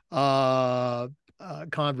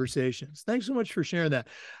conversations. Thanks so much for sharing that.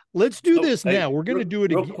 Let's do this now. We're going to do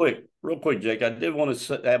it again. Real quick, Jake. I did want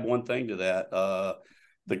to add one thing to that.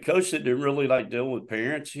 The coach that didn't really like dealing with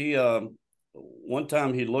parents, he one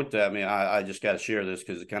time he looked at me. I just got to share this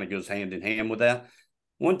because it kind of goes hand in hand with that.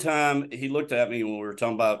 One time he looked at me when we were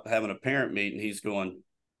talking about having a parent meeting. He's going,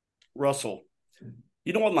 Russell,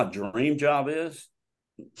 you know what my dream job is?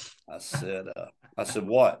 I said,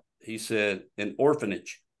 what? He said, an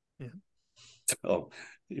orphanage. Yeah. So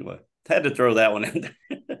anyway, had to throw that one in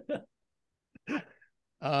there.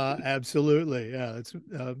 Absolutely. Yeah. It's,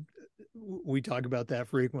 we talk about that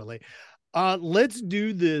frequently. Let's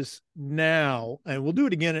do this now, and we'll do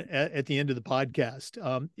it again at the end of the podcast.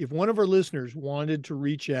 If one of our listeners wanted to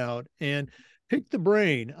reach out and pick the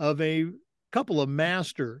brain of a couple of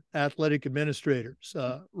master athletic administrators,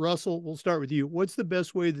 Russell, we'll start with you. What's the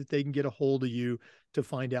best way that they can get a hold of you to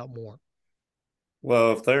find out more?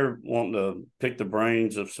 Well, if they're wanting to pick the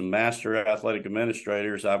brains of some master athletic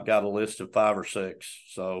administrators, I've got a list of 5 or 6.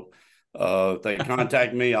 So if they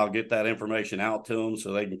contact me, I'll get that information out to them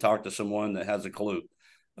so they can talk to someone that has a clue.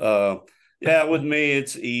 Yeah, with me,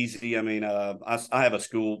 it's easy. I mean, I have a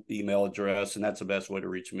school email address, and that's the best way to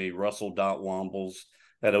reach me,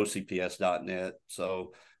 russell.wambles@ocps.net.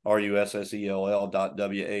 So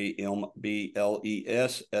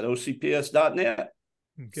russell.wambles@ocps.net.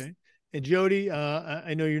 Okay. And Jody,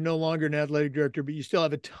 I know you're no longer an athletic director, but you still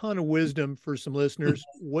have a ton of wisdom for some listeners.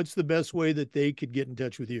 What's the best way that they could get in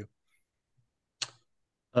touch with you?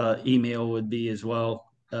 Email would be as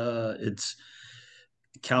well. It's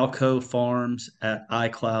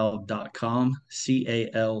calcofarms@icloud.com,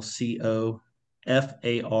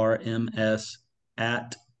 CALCOFARMS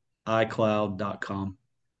at icloud.com.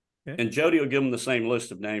 Okay. And Jody will give them the same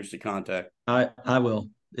list of names to contact. I will.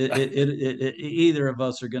 Either of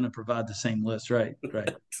us are going to provide the same list, right?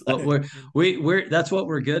 Right. But we're that's what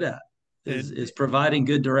we're good at is providing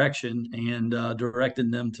good direction and directing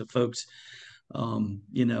them to folks,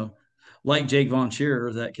 like Jake Von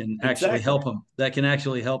Shearer that can actually help them. That can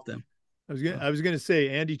actually help them. I was going to say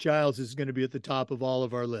Andy Childs is going to be at the top of all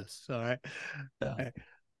of our lists. All right. Yeah. All right.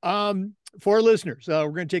 For our listeners, we're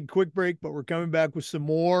going to take a quick break, but we're coming back with some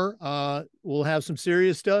more. We'll have some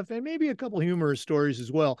serious stuff and maybe a couple humorous stories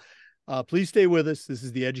as well. Please stay with us. This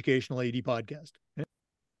is the Educational AD Podcast.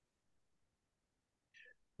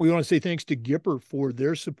 We want to say thanks to Gipper for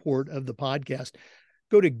their support of the podcast.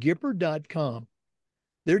 Go to Gipper.com.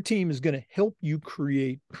 Their team is going to help you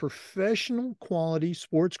create professional quality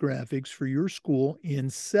sports graphics for your school in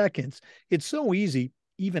seconds. It's so easy,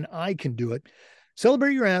 even I can do it.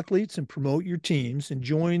 Celebrate your athletes and promote your teams and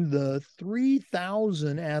join the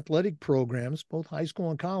 3,000 athletic programs, both high school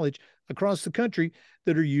and college, across the country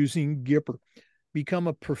that are using Gipper. Become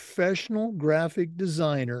a professional graphic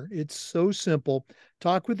designer. It's so simple.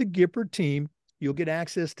 Talk with the Gipper team. You'll get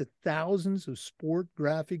access to thousands of sport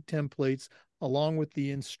graphic templates along with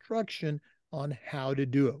the instruction on how to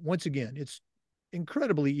do it. Once again, it's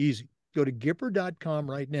incredibly easy. Go to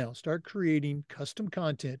Gipper.com right now. Start creating custom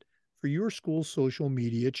content for your school's social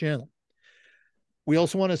media channel. We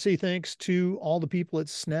also want to say thanks to all the people at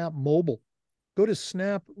Snap Mobile. Go to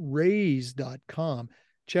snapraise.com.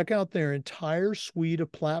 Check out their entire suite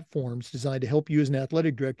of platforms designed to help you as an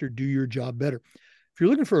athletic director do your job better. If you're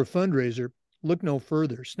looking for a fundraiser, look no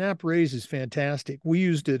further. Snap Raise is fantastic. We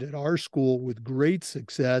used it at our school with great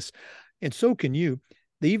success, and so can you.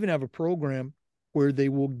 They even have a program where they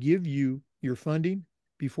will give you your funding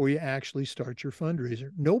before you actually start your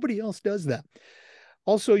fundraiser. Nobody else does that.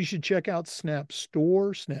 Also, you should check out Snap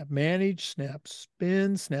Store, Snap Manage, Snap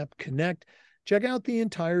Spin, Snap Connect. Check out the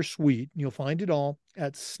entire suite. You'll find it all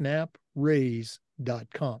at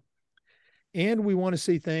snapraise.com. And we want to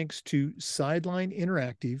say thanks to Sideline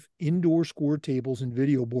Interactive indoor score tables and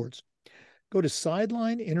video boards. Go to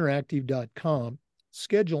sidelineinteractive.com,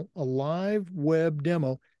 schedule a live web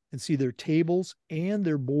demo, and see their tables and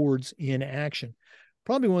their boards in action.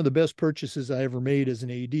 Probably one of the best purchases I ever made as an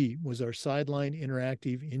AD was our Sideline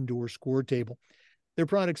Interactive indoor score table. Their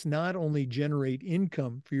products not only generate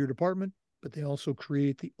income for your department, but they also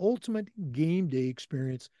create the ultimate game day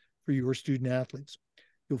experience for your student athletes.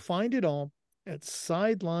 You'll find it all at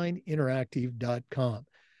sidelineinteractive.com.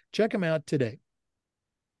 Check them out today.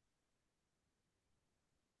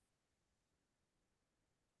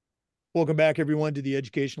 Welcome back, everyone, to the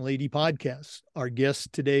Educational AD Podcast. Our guests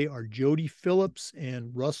today are Jody Phillips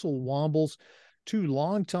and Russell Wambles, two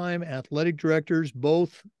longtime athletic directors,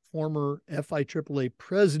 both former FIAAA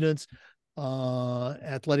presidents,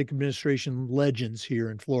 athletic administration legends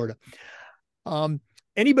here in Florida.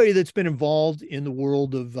 Anybody that's been involved in the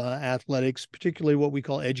world of athletics, particularly what we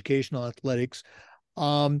call educational athletics,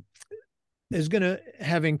 is going to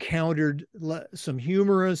have encountered some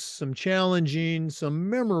humorous, some challenging, some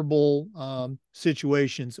memorable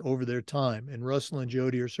situations over their time. And Russell and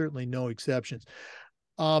Jody are certainly no exceptions.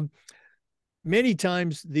 Many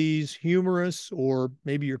times these humorous, or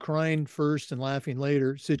maybe you're crying first and laughing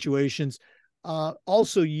later situations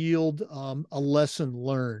also yield a lesson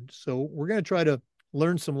learned. So we're going to try to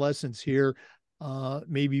learn some lessons here,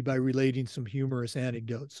 maybe by relating some humorous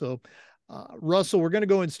anecdotes. So Russell, we're going to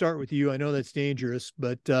go and start with you. I know that's dangerous,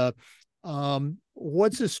 but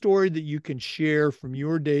what's a story that you can share from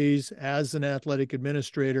your days as an athletic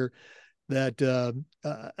administrator that,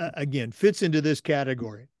 again, fits into this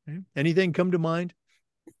category? Anything come to mind?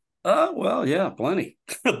 Well, yeah, plenty.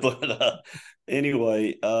 But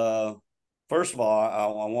anyway, first of all, I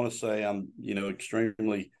want to say I'm,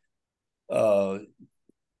 extremely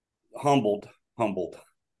humbled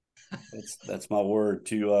That's my word,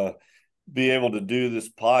 to be able to do this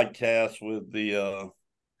podcast with the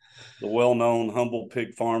well-known humble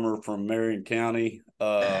pig farmer from Marion County,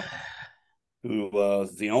 who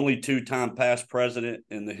is the only two-time past president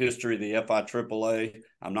in the history of the FIAAA.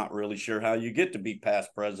 I'm not really sure how you get to be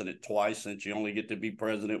past president twice, since you only get to be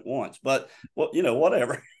president once. But well,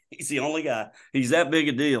 whatever. He's the only guy. He's that big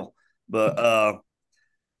a deal. But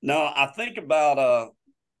no, I think about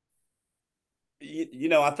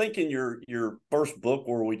I think in your first book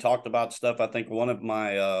where we talked about stuff, I think one of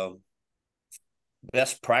my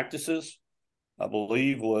best practices, I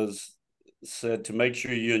believe, was said to make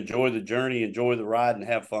sure you enjoy the journey, enjoy the ride, and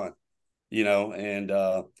have fun. And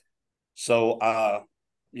so as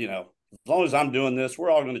long as I'm doing this, we're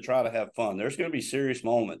all going to try to have fun. There's going to be serious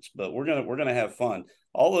moments, but we're gonna have fun.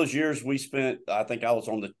 All those years we spent, I think I was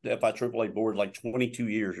on the FIAAA board like 22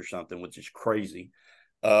 years or something, which is crazy.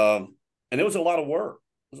 And it was a lot of work.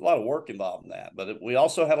 There was a lot of work involved in that, but we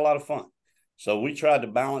also had a lot of fun. So we tried to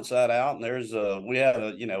balance that out. And we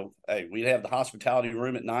have the hospitality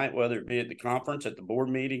room at night, whether it be at the conference, at the board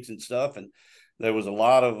meetings and stuff. And there was a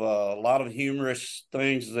lot of humorous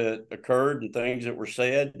things that occurred and things that were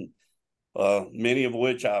said, and many of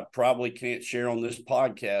which I probably can't share on this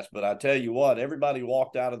podcast. But I tell you what, everybody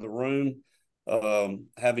walked out of the room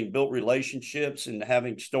having built relationships and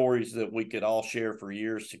having stories that we could all share for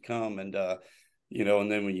years to come. And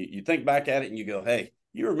and then when you think back at it and you go, hey,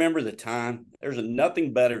 you remember the time? There's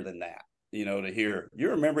nothing better than that, to hear. You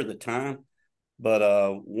remember the time?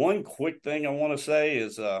 But one quick thing I want to say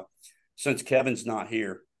is, since Kevin's not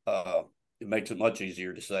here, it makes it much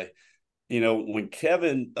easier to say. When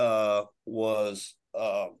Kevin was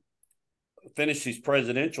finished his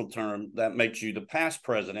presidential term, that makes you the past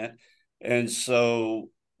president. And so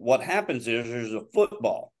what happens is there's a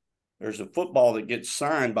football. There's a football that gets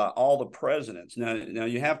signed by all the presidents. Now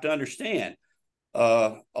you have to understand,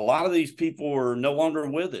 a lot of these people are no longer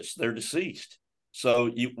with us. They're deceased.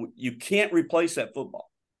 So you can't replace that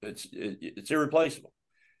football. It's irreplaceable.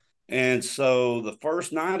 And so the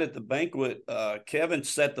first night at the banquet, Kevin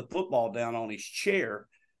set the football down on his chair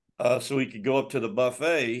so he could go up to the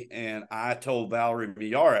buffet. And I told Valerie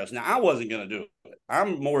Miyares, now I wasn't going to do it.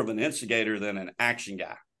 I'm more of an instigator than an action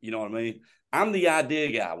guy. You know what I mean? I'm the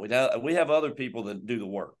idea guy. We have other people that do the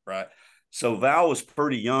work, right? So Val was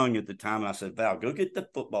pretty young at the time. And I said, Val, go get the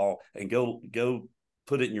football and go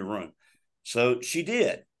put it in your room. So she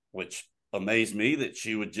did, which amazed me that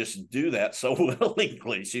she would just do that so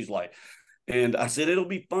willingly. She's like, and I said, it'll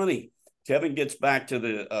be funny. Kevin gets back to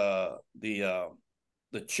the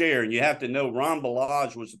chair, and you have to know Ron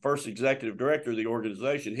Balazs was the first executive director of the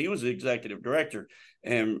organization. He was the executive director,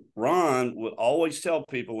 and Ron would always tell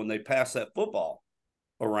people when they pass that football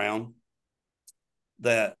around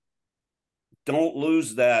that don't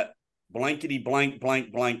lose that blankety blank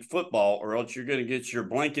blank blank football, or else you're going to get your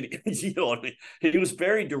blankety. You know what I mean? He was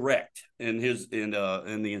very direct in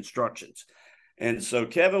the instructions, and so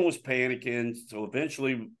Kevin was panicking. So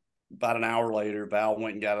eventually, about an hour later, Val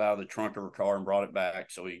went and got it out of the trunk of her car and brought it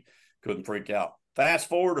back, so he couldn't freak out. Fast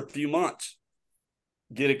forward a few months,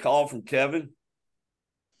 get a call from Kevin.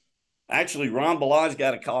 Actually, Ron Balazs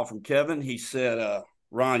got a call from Kevin. He said,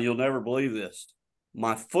 Ron, you'll never believe this.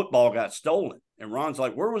 My football got stolen. And Ron's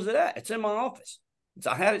like, where was it at? It's in my office.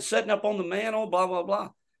 I had it setting up on the mantle, blah, blah, blah.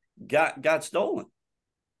 Got stolen.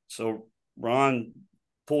 So Ron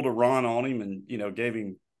pulled a Ron on him and, gave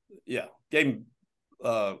him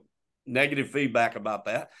negative feedback about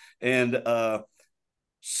that. And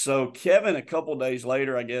so Kevin, a couple of days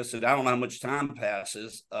later, I guess, I don't know how much time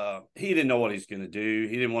passes. He didn't know what he's going to do.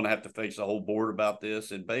 He didn't want to have to face the whole board about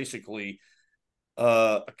this. And basically,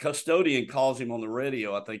 a custodian calls him on the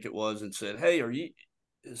radio, I think it was, and said, hey,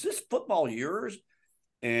 is this football yours?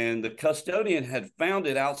 And the custodian had found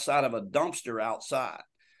it outside of a dumpster outside.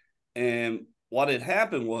 And what had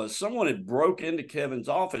happened was someone had broke into Kevin's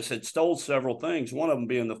office, had stole several things, one of them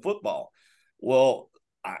being the football. Well,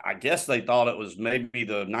 I guess they thought it was maybe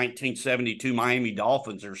the 1972 Miami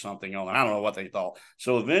Dolphins or something on it. I don't know what they thought.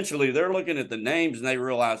 So eventually they're looking at the names and they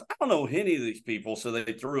realize, I don't know any of these people. So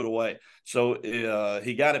they threw it away. So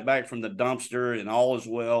he got it back from the dumpster and all is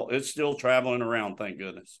well. It's still traveling around, thank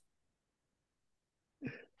goodness.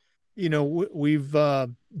 We've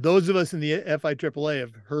those of us in the FIAAA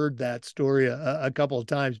have heard that story a couple of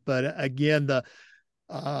times, but again,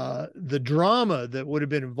 the drama that would have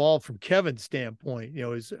been involved from Kevin's standpoint,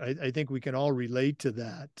 is I think we can all relate to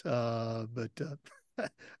that. But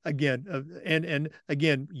again, and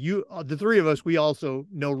again, the three of us, we also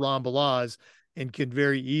know Ron Balazs and can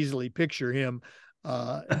very easily picture him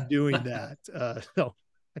doing that. So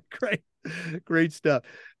great. Great stuff.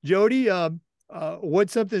 Jody,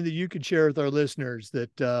 what's something that you could share with our listeners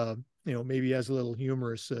that, maybe has a little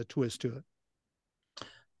humorous twist to it?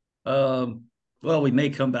 Well, we may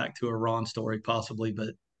come back to a Ron story possibly,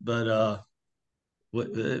 but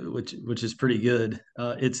which is pretty good.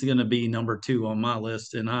 It's going to be number 2 on my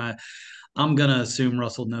list, and I'm going to assume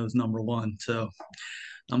Russell knows number 1, so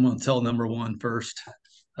I'm going to tell number 1 first.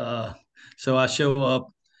 So I show up,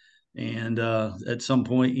 and at some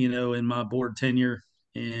point, in my board tenure,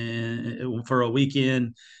 and for a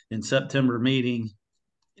weekend in September meeting,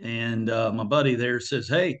 and my buddy there says,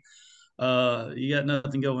 "Hey, you got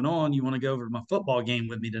nothing going on? You want to go over to my football game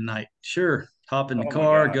with me tonight?" Sure. Hop in the Oh my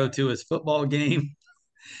car, God. go to his football game,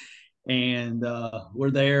 and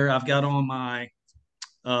we're there. I've got on my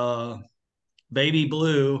baby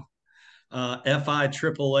blue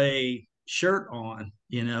FIAAA shirt on.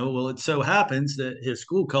 Well, it so happens that his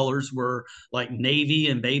school colors were like navy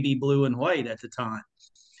and baby blue and white at the time,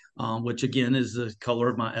 which again is the color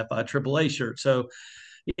of my FIAAA shirt. So,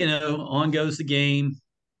 on goes the game,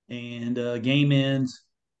 and game ends.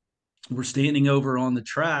 We're standing over on the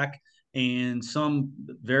track, and some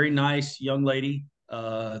very nice young lady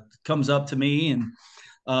comes up to me and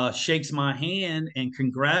shakes my hand and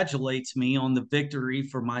congratulates me on the victory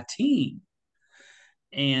for my team.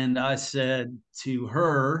 And I said to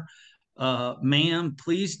her, "Ma'am,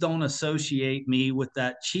 please don't associate me with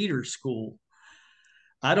that cheater school.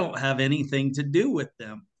 I don't have anything to do with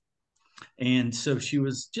them." And so she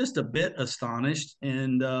was just a bit astonished.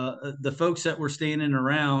 And the folks that were standing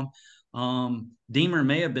around, Deemer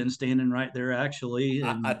may have been standing right there actually.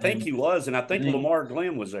 I think he was, and I think Lamar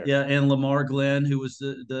Glenn was there. Yeah, and Lamar Glenn, who was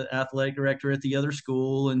the athletic director at the other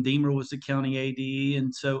school, and Deemer was the county AD.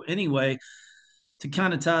 And so anyway, to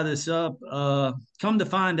kind of tie this up, come to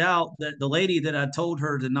find out that the lady that I told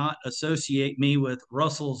her to not associate me with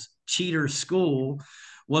Russell's cheater school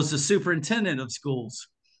was the superintendent of schools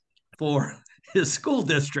for his school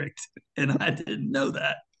district, and I didn't know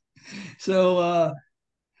that. So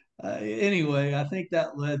anyway, I think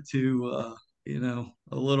that led to a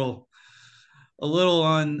little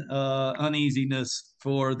uneasiness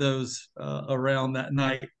for those around that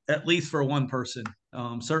night, at least for one person.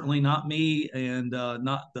 Certainly not me, and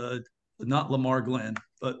not Lamar Glenn,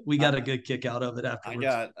 but we got a good kick out of it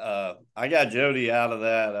afterwards. I got Jody out of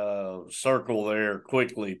that circle there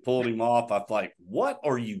quickly, pulled him off. I was like, "What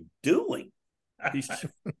are you doing?"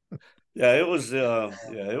 It was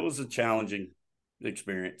a challenging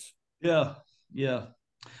experience. Yeah.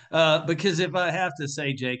 Because if I have to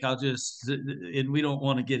say, Jake, and we don't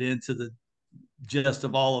want to get into the gist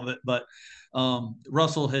of all of it, but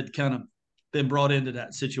Russell had kind of been brought into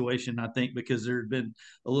that situation, I think, because there had been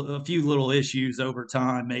a few little issues over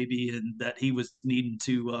time, maybe, and that he was needing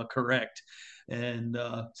to correct. And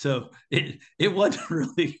so it wasn't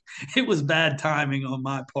really, it was bad timing on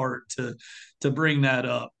my part to bring that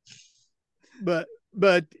up.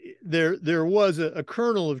 But there was a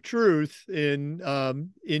kernel of truth in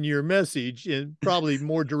your message, and probably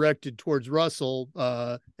more directed towards Russell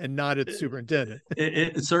and not at the superintendent.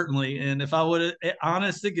 It certainly, and if I would have,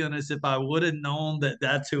 honest to goodness, if I would have known that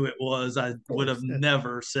that's who it was, I would have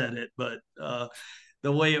never said it. But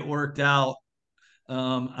the way it worked out,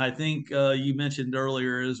 I think you mentioned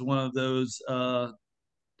earlier, is one of those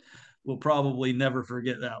we'll probably never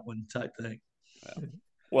forget that one type thing. Yeah.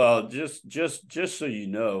 Well, just so you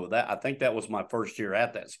know, that I think that was my first year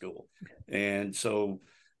at that school, and so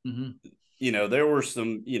there were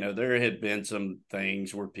some, there had been some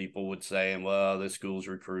things where people would say, "Well, this school's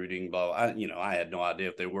recruiting," blah. I had no idea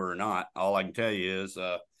if they were or not. All I can tell you is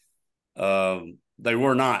they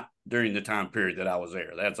were not during the time period that I was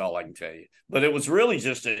there. That's all I can tell you. But it was really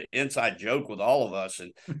just an inside joke with all of us,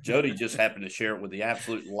 and Jody just happened to share it with the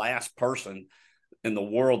absolute last person in the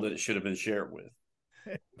world that it should have been shared with.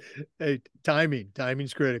 Hey,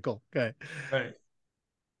 timing's critical. Okay. Right.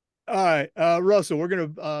 All right. Russell, we're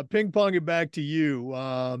going to ping pong it back to you.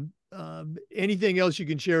 Anything else you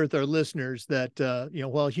can share with our listeners that,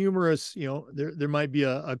 while humorous, there might be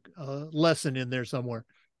a lesson in there somewhere.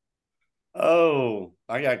 Oh,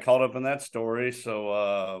 I got caught up in that story.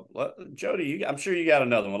 So, Jody, I'm sure you got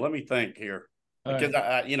another one. Let me think here. Because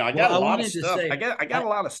I got a lot of stuff. I got a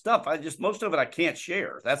lot of stuff. Most of it I can't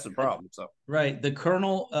share. That's the problem. So right, the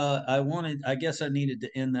Colonel. I guess I needed to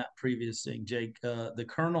end that previous thing, Jake. The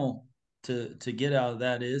Colonel to get out of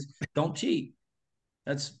that is don't cheat.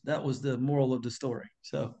 That was the moral of the story.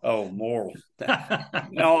 So morals.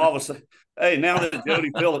 Now all of a sudden, hey, now that Jody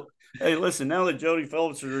Phillips. Hey, listen, now that Jody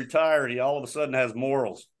Phillips is retired, he all of a sudden has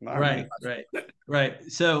morals. Right.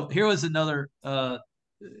 So here was another,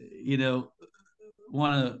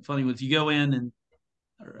 one of the funny ones, you go in and,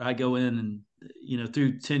 or I go in and,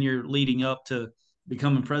 through tenure leading up to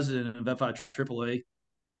becoming president of FIAAA,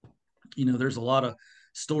 there's a lot of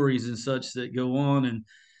stories and such that go on. And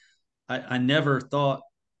I never thought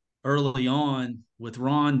early on with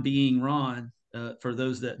Ron being Ron, for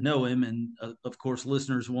those that know him, and of course,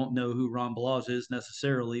 listeners won't know who Ron Balazs is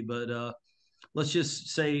necessarily, but let's just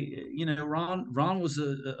say, Ron was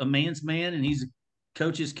a man's man, and he's a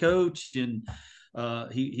coach's coach, and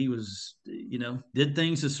he was, did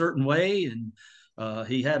things a certain way, and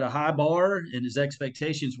he had a high bar, and his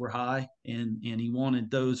expectations were high, and he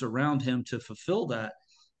wanted those around him to fulfill that,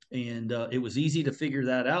 and it was easy to figure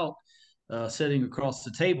that out sitting across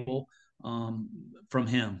the table from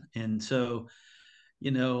him, and so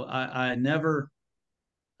I never,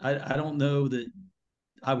 I don't know that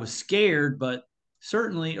I was scared, but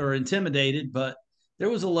certainly, or intimidated, but there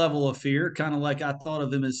was a level of fear, kind of like I thought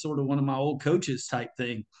of him as sort of one of my old coaches type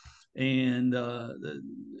thing. And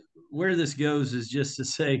where this goes is just to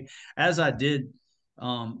say, as I did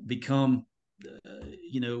become,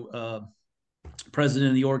 president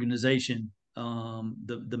of the organization,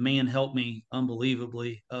 the man helped me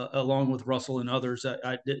unbelievably, along with Russell and others.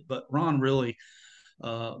 I did, but Ron really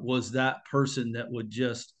was that person that would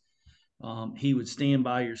just he would stand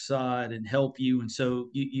by your side and help you. And so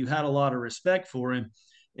you had a lot of respect for him.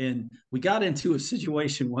 And we got into a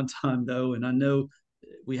situation one time, though, and I know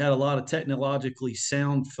we had a lot of technologically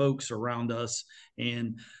sound folks around us.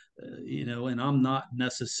 And, and I'm not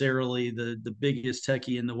necessarily the biggest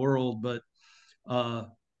techie in the world, but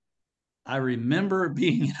I remember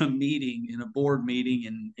being in a board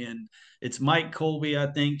meeting, and it's Mike Colby, I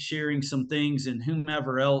think, sharing some things, and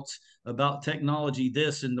whomever else about technology,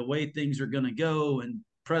 this and the way things are going to go, and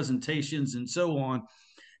presentations and so on.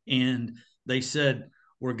 And they said,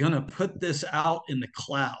 we're going to put this out in the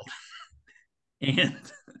cloud. And,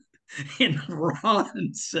 and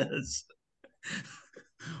Ron says,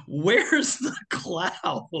 where's the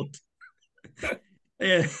cloud?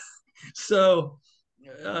 And so,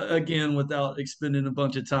 again, without expending a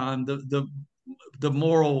bunch of time, the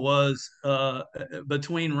moral was,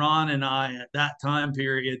 between Ron and I at that time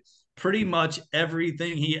period, pretty much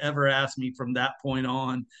everything he ever asked me from that point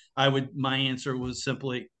on, my answer was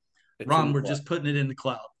simply, Ron, we're just putting it in the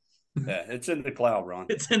cloud. Yeah, it's in the cloud, Ron.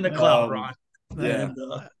 It's in the cloud, Ron. Yeah.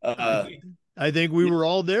 And, I think we were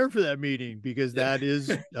all there for that meeting, because that is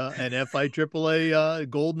an FIAAA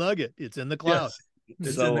gold nugget. It's in the cloud. Yes,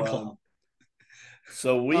 it's in the cloud.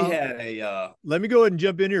 So we had a. Let me go ahead and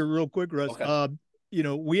jump in here real quick, Russ. Okay.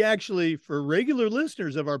 We actually, for regular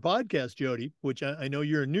listeners of our podcast, Jody, which I know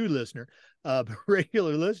you're a new listener, but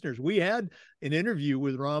regular listeners, we had an interview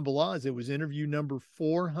with Ron Balazs. It was interview number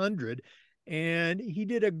 400, and he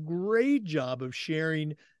did a great job of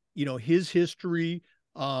sharing, his history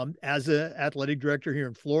as an athletic director here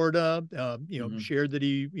in Florida. Shared that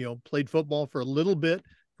he, played football for a little bit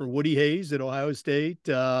for Woody Hayes at Ohio State,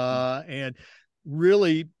 and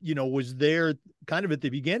really, was there kind of at the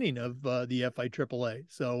beginning of the FIAAA.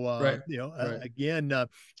 So, right. Again,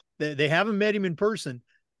 they haven't met him in person,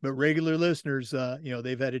 but regular listeners,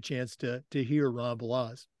 they've had a chance to hear Ron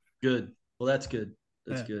Balazs. Good. Well, that's good.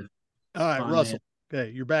 That's good. All right, fine, Russell. Man.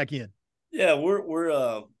 Okay, you're back in. Yeah,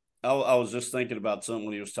 I was just thinking about something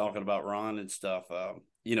when he was talking about Ron and stuff.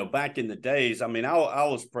 Back in the days, I mean, I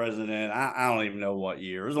was president. I don't even know what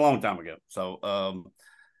year. It was a long time ago. So,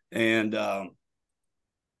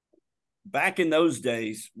 back in those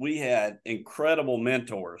days, we had incredible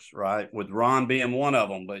mentors, right? With Ron being one of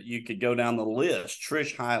them, but you could go down the list: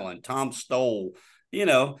 Trish Hyland, Tom Stoll,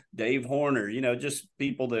 Dave Horner, just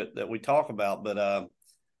people that we talk about.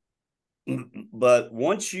 But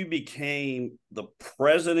once you became the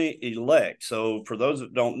president-elect, so for those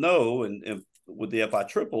that don't know, and with the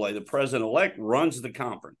FIAAA, the president-elect runs the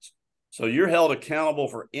conference. So you're held accountable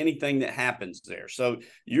for anything that happens there. So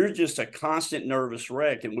you're just a constant nervous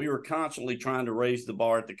wreck. And we were constantly trying to raise the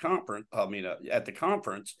bar at the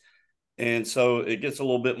conference. And so it gets a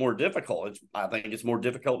little bit more difficult. I think it's more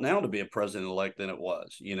difficult now to be a president-elect than it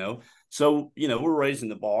was, So, we're raising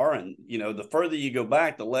the bar, and, the further you go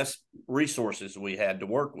back, the less resources we had to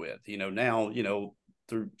work with. Now,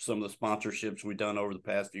 through some of the sponsorships we've done over the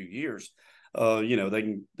past few years,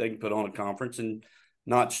 they can put on a conference and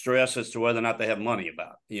not stress as to whether or not they have money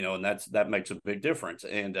about, and that makes a big difference.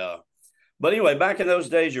 And, but anyway, back in those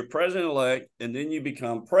days, you're president-elect, and then you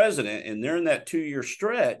become president, and during that 2-year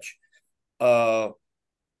stretch, it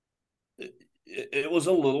was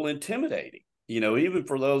a little intimidating, even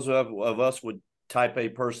for those of us with type A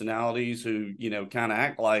personalities who, kind of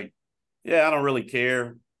act like, yeah, I don't really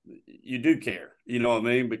care. you do care, you know what I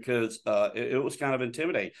mean? Because it was kind of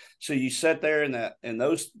intimidating. So you sat there in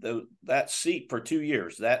that seat for 2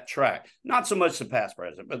 years, that track, not so much the past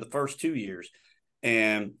president, but the first 2 years.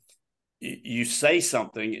 And you say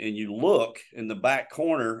something and you look in the back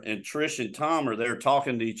corner and Trish and Tom are there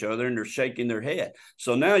talking to each other and they're shaking their head.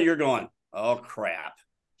 So now you're going, oh crap,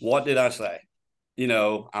 what did I say? You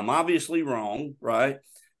know, I'm obviously wrong, right?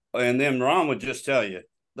 And then Ron would just tell you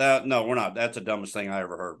that, no, we're not. That's the dumbest thing I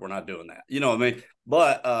ever heard. We're not doing that. You know what I mean?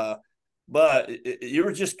 But you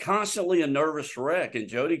were just constantly a nervous wreck, and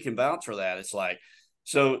Jody can vouch for that. It's like,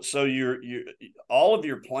 so you're all of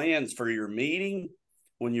your plans for your meeting,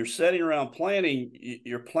 when you're sitting around planning,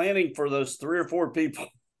 you're planning for those 3 or 4 people,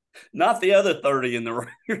 not the other 30 in the room.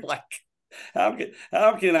 You're like, how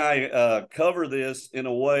can I cover this in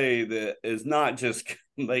a way that is not just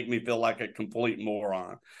make me feel like a complete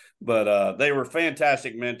moron? But they were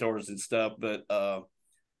fantastic mentors and stuff. But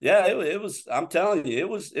yeah, it was. I'm telling you,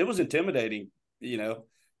 it was intimidating. You know,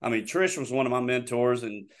 I mean, Trish was one of my mentors,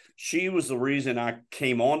 and she was the reason I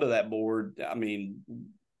came onto that board. I mean,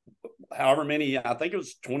 however many, I think it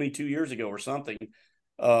was 22 years ago or something.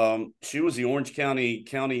 She was the Orange County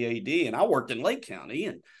AD, and I worked in Lake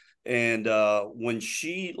County, and when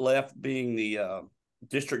she left being the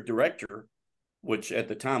district director, which at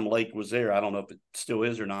the time Lake was there, I don't know if it still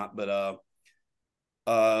is or not, but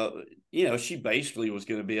you know, she basically was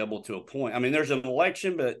going to be able to appoint. I mean, there's an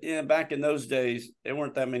election, but yeah, back in those days, there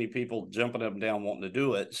weren't that many people jumping up and down wanting to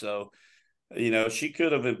do it. So, you know, she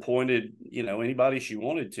could have appointed, you know, anybody she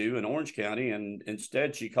wanted to in Orange County. And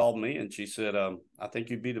instead she called me and she said, I think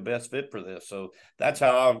you'd be the best fit for this. So that's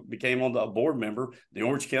how I became on the board member. The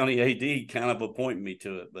Orange County AD kind of appointed me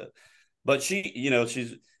to it. But she, you know,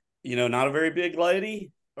 she's, you know, not a very big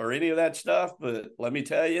lady or any of that stuff. But let me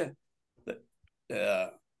tell you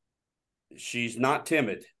that she's not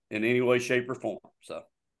timid in any way, shape, or form. So.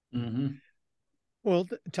 Mm-hmm. Well,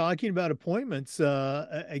 talking about appointments,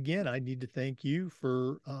 again, I need to thank you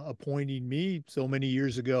for appointing me so many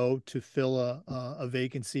years ago to fill a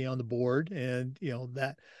vacancy on the board, and you know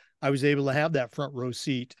that I was able to have that front row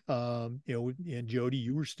seat. You know, and Jody,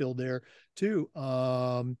 you were still there too.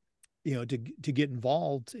 You know, to get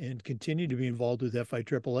involved and continue to be involved with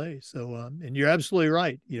FIAAA. So, and you're absolutely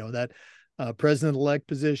right. You know that president-elect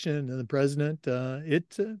position and the president,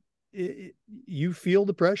 you feel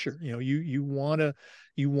the pressure. You know, you want to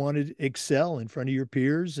excel in front of your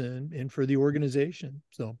peers and for the organization.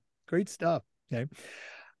 So great stuff. Okay.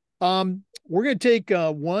 We're going to take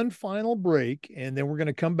one final break, and then we're going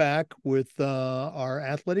to come back with our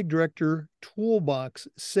athletic director toolbox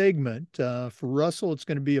segment. For Russell, it's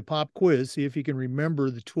going to be a pop quiz. See if he can remember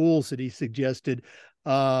the tools that he suggested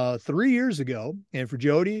 3 years ago. And for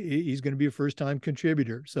Jody, he's going to be a first-time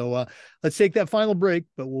contributor. So let's take that final break,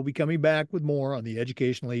 but we'll be coming back with more on the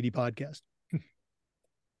Educational AD Podcast.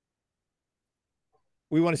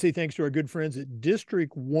 We want to say thanks to our good friends at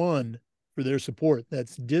District 1 for their support.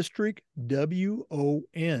 That's District WON.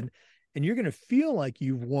 And you're going to feel like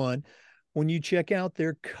you've won when you check out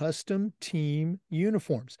their custom team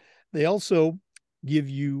uniforms. They also give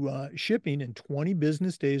you shipping in 20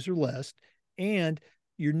 business days or less, and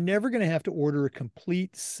you're never going to have to order a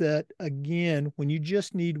complete set again when you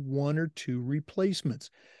just need 1 or 2 replacements.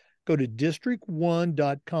 Go to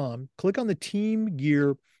district1.com, click on the team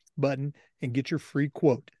gear button, and get your free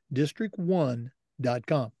quote.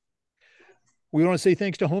 District1.com. We want to say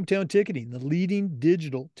thanks to Hometown Ticketing, the leading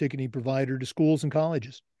digital ticketing provider to schools and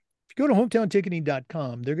colleges. If you go to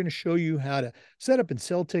hometownticketing.com, they're going to show you how to set up and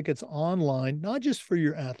sell tickets online, not just for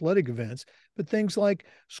your athletic events, but things like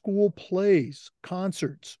school plays,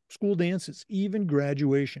 concerts, school dances, even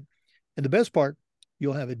graduation. And the best part,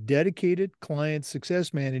 you'll have a dedicated client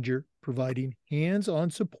success manager providing hands-on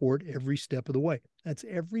support every step of the way. That's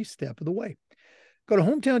every step of the way. Go to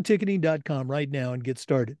hometownticketing.com right now and get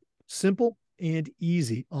started. Simple and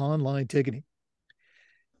easy online ticketing.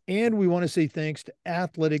 And we want to say thanks to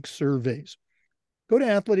Athletic Surveys. Go to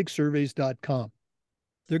athleticsurveys.com.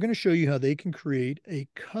 They're going to show you how they can create a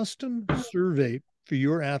custom survey for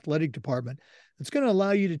your athletic department. It's going to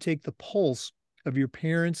allow you to take the pulse of your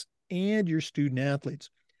parents and your student athletes.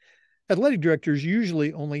 Athletic directors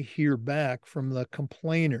usually only hear back from the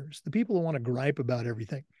complainers, the people who want to gripe about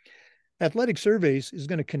everything. Athletic Surveys is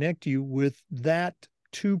going to connect you with that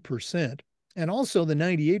 2%. And also the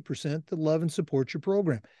 98% that love and support your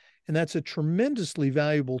program. And that's a tremendously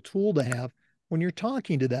valuable tool to have when you're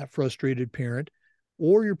talking to that frustrated parent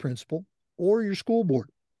or your principal or your school board.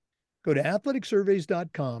 Go to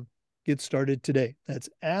athleticsurveys.com. Get started today. That's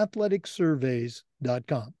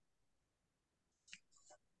athleticsurveys.com.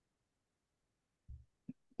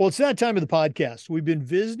 Well, it's that time of the podcast. We've been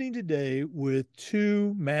visiting today with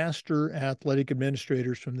two master athletic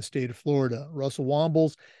administrators from the state of Florida, Russell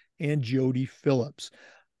Wambles and Jody Phillips.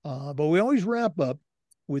 But we always wrap up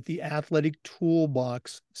with the athletic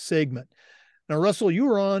toolbox segment. Now, Russell, you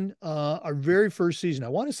were on our very first season. I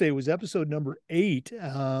want to say it was episode number 8,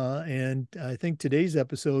 and I think today's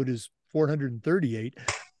episode is 438.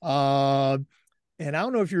 And I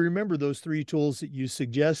don't know if you remember those 3 tools that you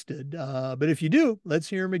suggested, but if you do, let's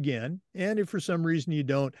hear them again. And if for some reason you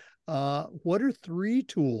don't, what are 3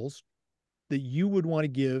 tools that you would want to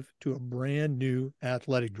give to a brand new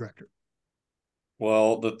athletic director?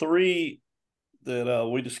 Well, the 3 that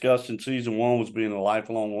we discussed in season 1 was being a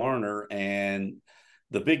lifelong learner. And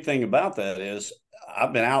the big thing about that is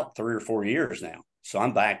I've been out 3 or 4 years now. So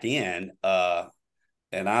I'm back in.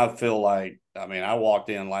 And I feel like, I walked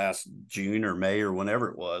in last June or May or whenever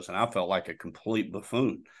it was, and I felt like a complete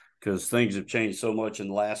buffoon because things have changed so much in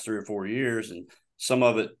the last 3 or 4 years. And some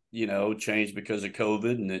of it, changed because of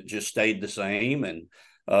COVID and it just stayed the same. And,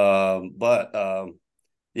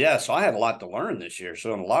 yeah, so I had a lot to learn this year.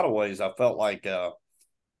 So in a lot of ways, I felt like I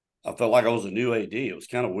was a new AD. It was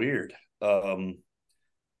kind of weird.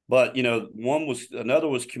 But another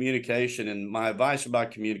was communication, and my advice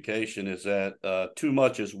about communication is that too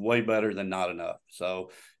much is way better than not enough.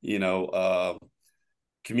 So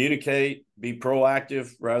communicate, be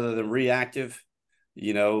proactive rather than reactive.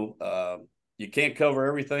 You can't cover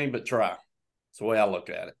everything, but try. That's the way I look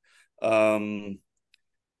at it.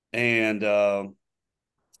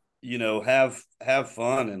 Have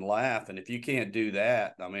fun and laugh. And if you can't do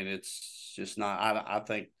that, it's just not. I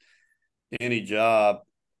think any job.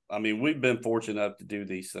 We've been fortunate enough to do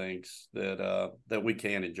these things that we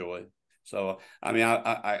can enjoy. So,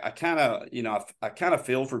 I kind of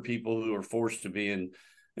feel for people who are forced to be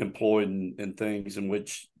employed in things in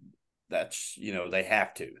which that's, they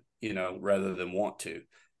have to, rather than want to.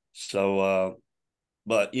 So,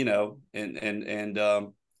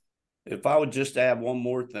 if I would just add one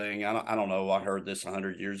more thing, I don't know. I heard this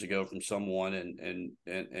 100 years ago from someone, and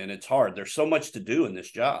it's hard. There's so much to do in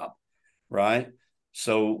this job, right?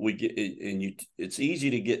 So it's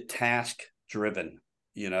easy to get task driven,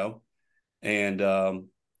 and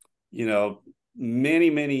many,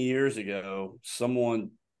 many years ago,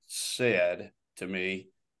 someone said to me,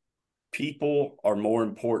 people are more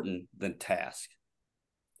important than task.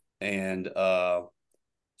 And so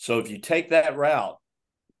if you take that route,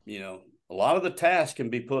 a lot of the tasks can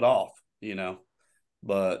be put off,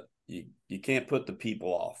 but you can't put the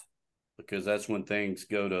people off, because that's when things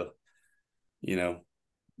go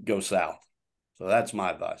south. So that's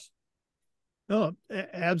my advice. Oh,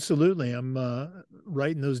 absolutely. I'm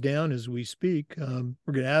writing those down as we speak. We're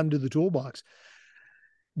going to add them to the toolbox.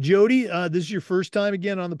 Jody, this is your first time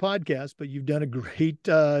again on the podcast, but you've done a great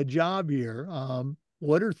job here.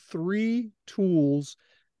 What are 3 tools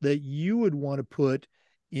that you would want to put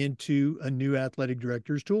into a new athletic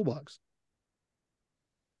director's toolbox?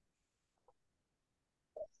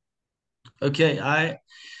 Okay,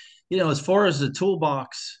 as far as the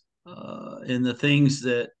toolbox and the things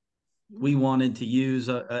that we wanted to use,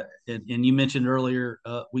 and you mentioned earlier,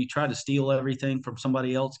 we try to steal everything from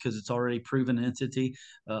somebody else because it's already proven entity.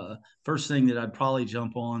 First thing that I'd probably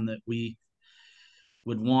jump on that we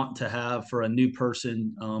would want to have for a new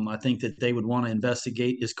person, I think that they would want to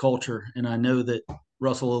investigate is culture. And I know that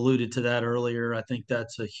Russell alluded to that earlier. I think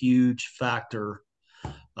that's a huge factor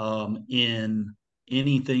in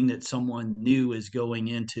anything that someone new is going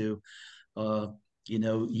into.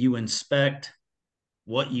 You inspect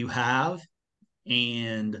what you have.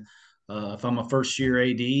 And if I'm a first year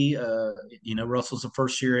AD, Russell's a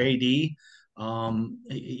first year AD.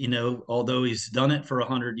 Although he's done it for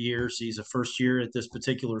 100 years, he's a first year at this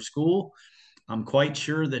particular school. I'm quite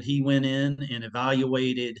sure that he went in and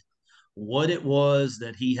evaluated what it was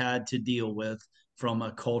that he had to deal with from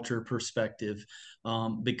a culture perspective,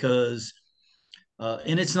 because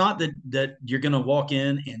and it's not that you're going to walk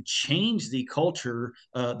in and change the culture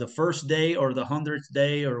the first day or the 100th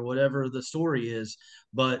day or whatever the story is,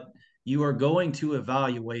 but you are going to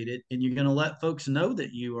evaluate it, and you're going to let folks know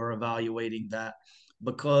that you are evaluating that.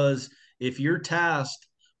 Because if you're tasked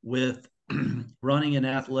with running an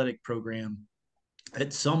athletic program,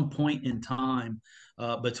 at some point in time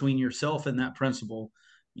between yourself and that principal,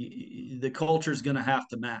 the culture is going to have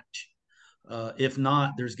to match. If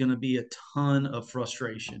not, there's going to be a ton of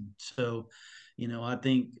frustration. So, I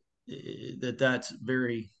think that's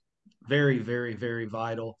very, very, very, very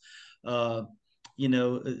vital. The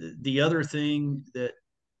other thing that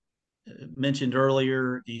mentioned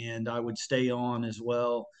earlier, and I would stay on as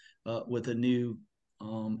well with a new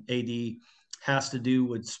AD, has to do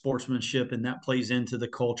with sportsmanship, and that plays into the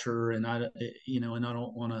culture. And I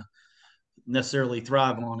don't want to necessarily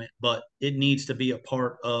thrive on it, but it needs to be a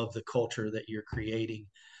part of the culture that you're creating.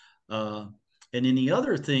 Uh, and then the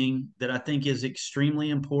other thing that I think is extremely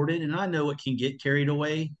important, and I know it can get carried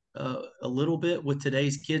away a little bit with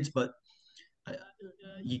today's kids, but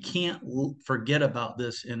you can't forget about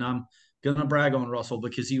this. And I'm going to brag on Russell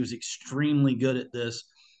because he was extremely good at this.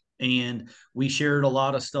 And we shared a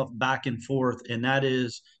lot of stuff back and forth, and that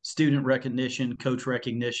is student recognition, coach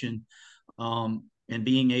recognition, and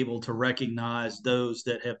being able to recognize those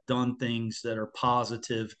that have done things that are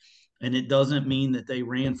positive. And it doesn't mean that they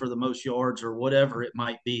ran for the most yards or whatever it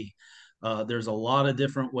might be. There's a lot of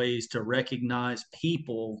different ways to recognize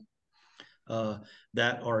people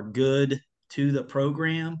that are good to the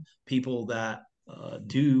program, people that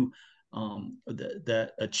do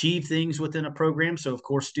that achieve things within a program. So, of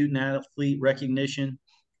course, student athlete recognition,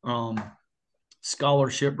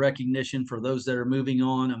 scholarship recognition for those that are moving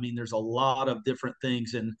on. I mean, there's a lot of different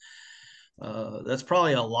things, and that's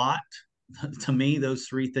probably a lot to me, those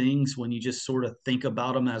three things, when you just sort of think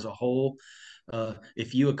about them as a whole.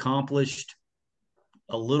 If you accomplished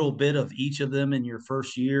a little bit of each of them in your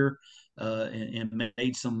first year and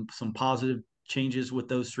made some positive changes with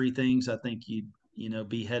those three things, I think you'd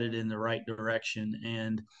be headed in the right direction.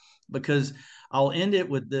 And because I'll end it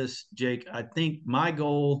with this, Jake, I think my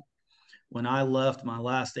goal when I left my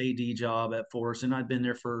last AD job at Forest, and I'd been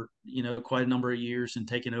there for quite a number of years and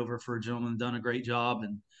taken over for a gentleman, done a great job,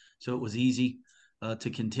 and so it was easy to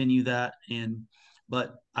continue that.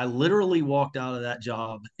 But I literally walked out of that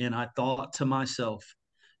job and I thought to myself,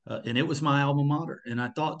 and it was my alma mater, and I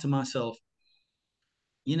thought to myself,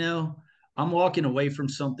 I'm walking away from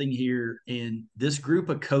something here, and this group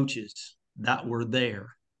of coaches that were there,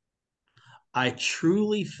 I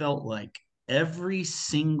truly felt like every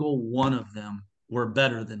single one of them were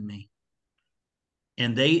better than me.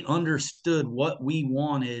 And they understood what we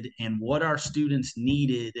wanted and what our students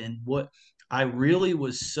needed. And what I really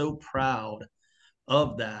was so proud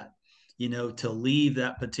of that, to leave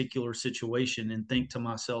that particular situation and think to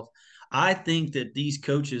myself, I think that these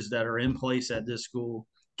coaches that are in place at this school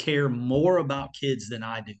care more about kids than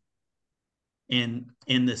I do. And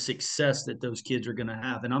the success that those kids are going to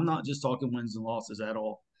have. And I'm not just talking wins and losses at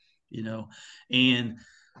all, and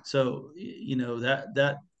so,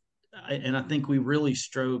 and I think we really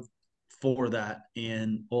strove for that.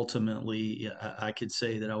 And ultimately, I could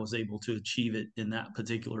say that I was able to achieve it in that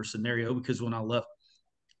particular scenario, because when I left,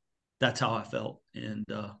 that's how I felt. And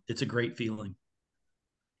it's a great feeling.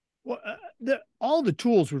 Well, all the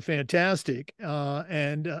tools were fantastic.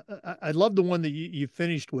 And I love the one that you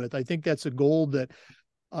finished with. I think that's a goal that,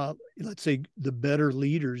 let's say, the better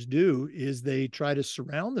leaders do, is they try to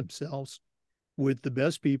surround themselves with the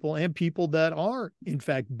best people and people that are, in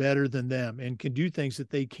fact, better than them and can do things that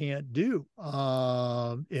they can't do.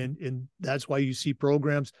 And that's why you see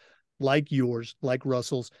programs like yours, like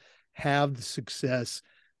Russell's, have the success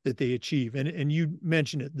that they achieve. And you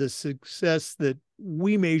mentioned it, the success that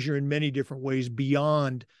we measure in many different ways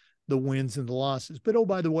beyond the wins and the losses. But, oh,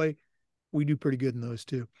 by the way, we do pretty good in those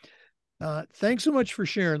too. Thanks so much for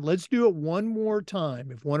sharing. Let's do it one more time.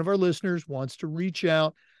 If one of our listeners wants to reach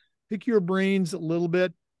out, pick your brains a little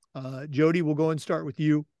bit. Jody, we'll go and start with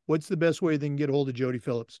you. What's the best way they can get a hold of Jody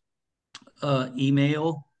Phillips?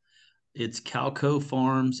 Email. It's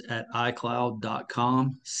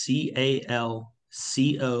calcofarms@icloud.com,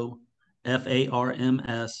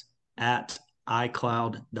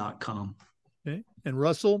 calcofarms@icloud.com. Okay. And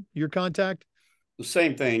Russell, your contact? The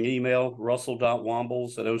same thing. Email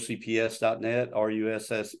russell.wambles@ocps.net,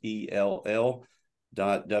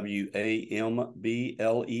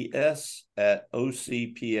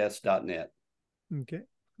 russell.wambles@ocps.net. Okay.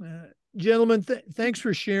 Gentlemen, thanks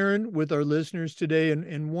for sharing with our listeners today.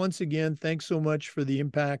 And once again, thanks so much for the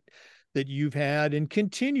impact that you've had and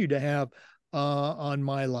continue to have on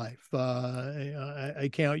my life. I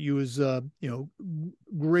count you as,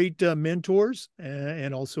 great mentors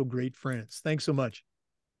and also great friends. Thanks so much.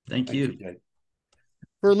 Thank you.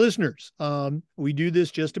 For listeners, we do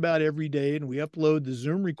this just about every day, and we upload the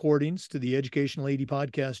Zoom recordings to the Educational AD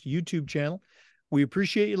Podcast YouTube channel. We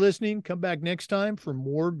appreciate you listening. Come back next time for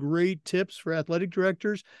more great tips for athletic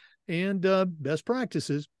directors and best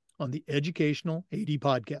practices on the Educational AD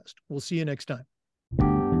Podcast. We'll see you next time.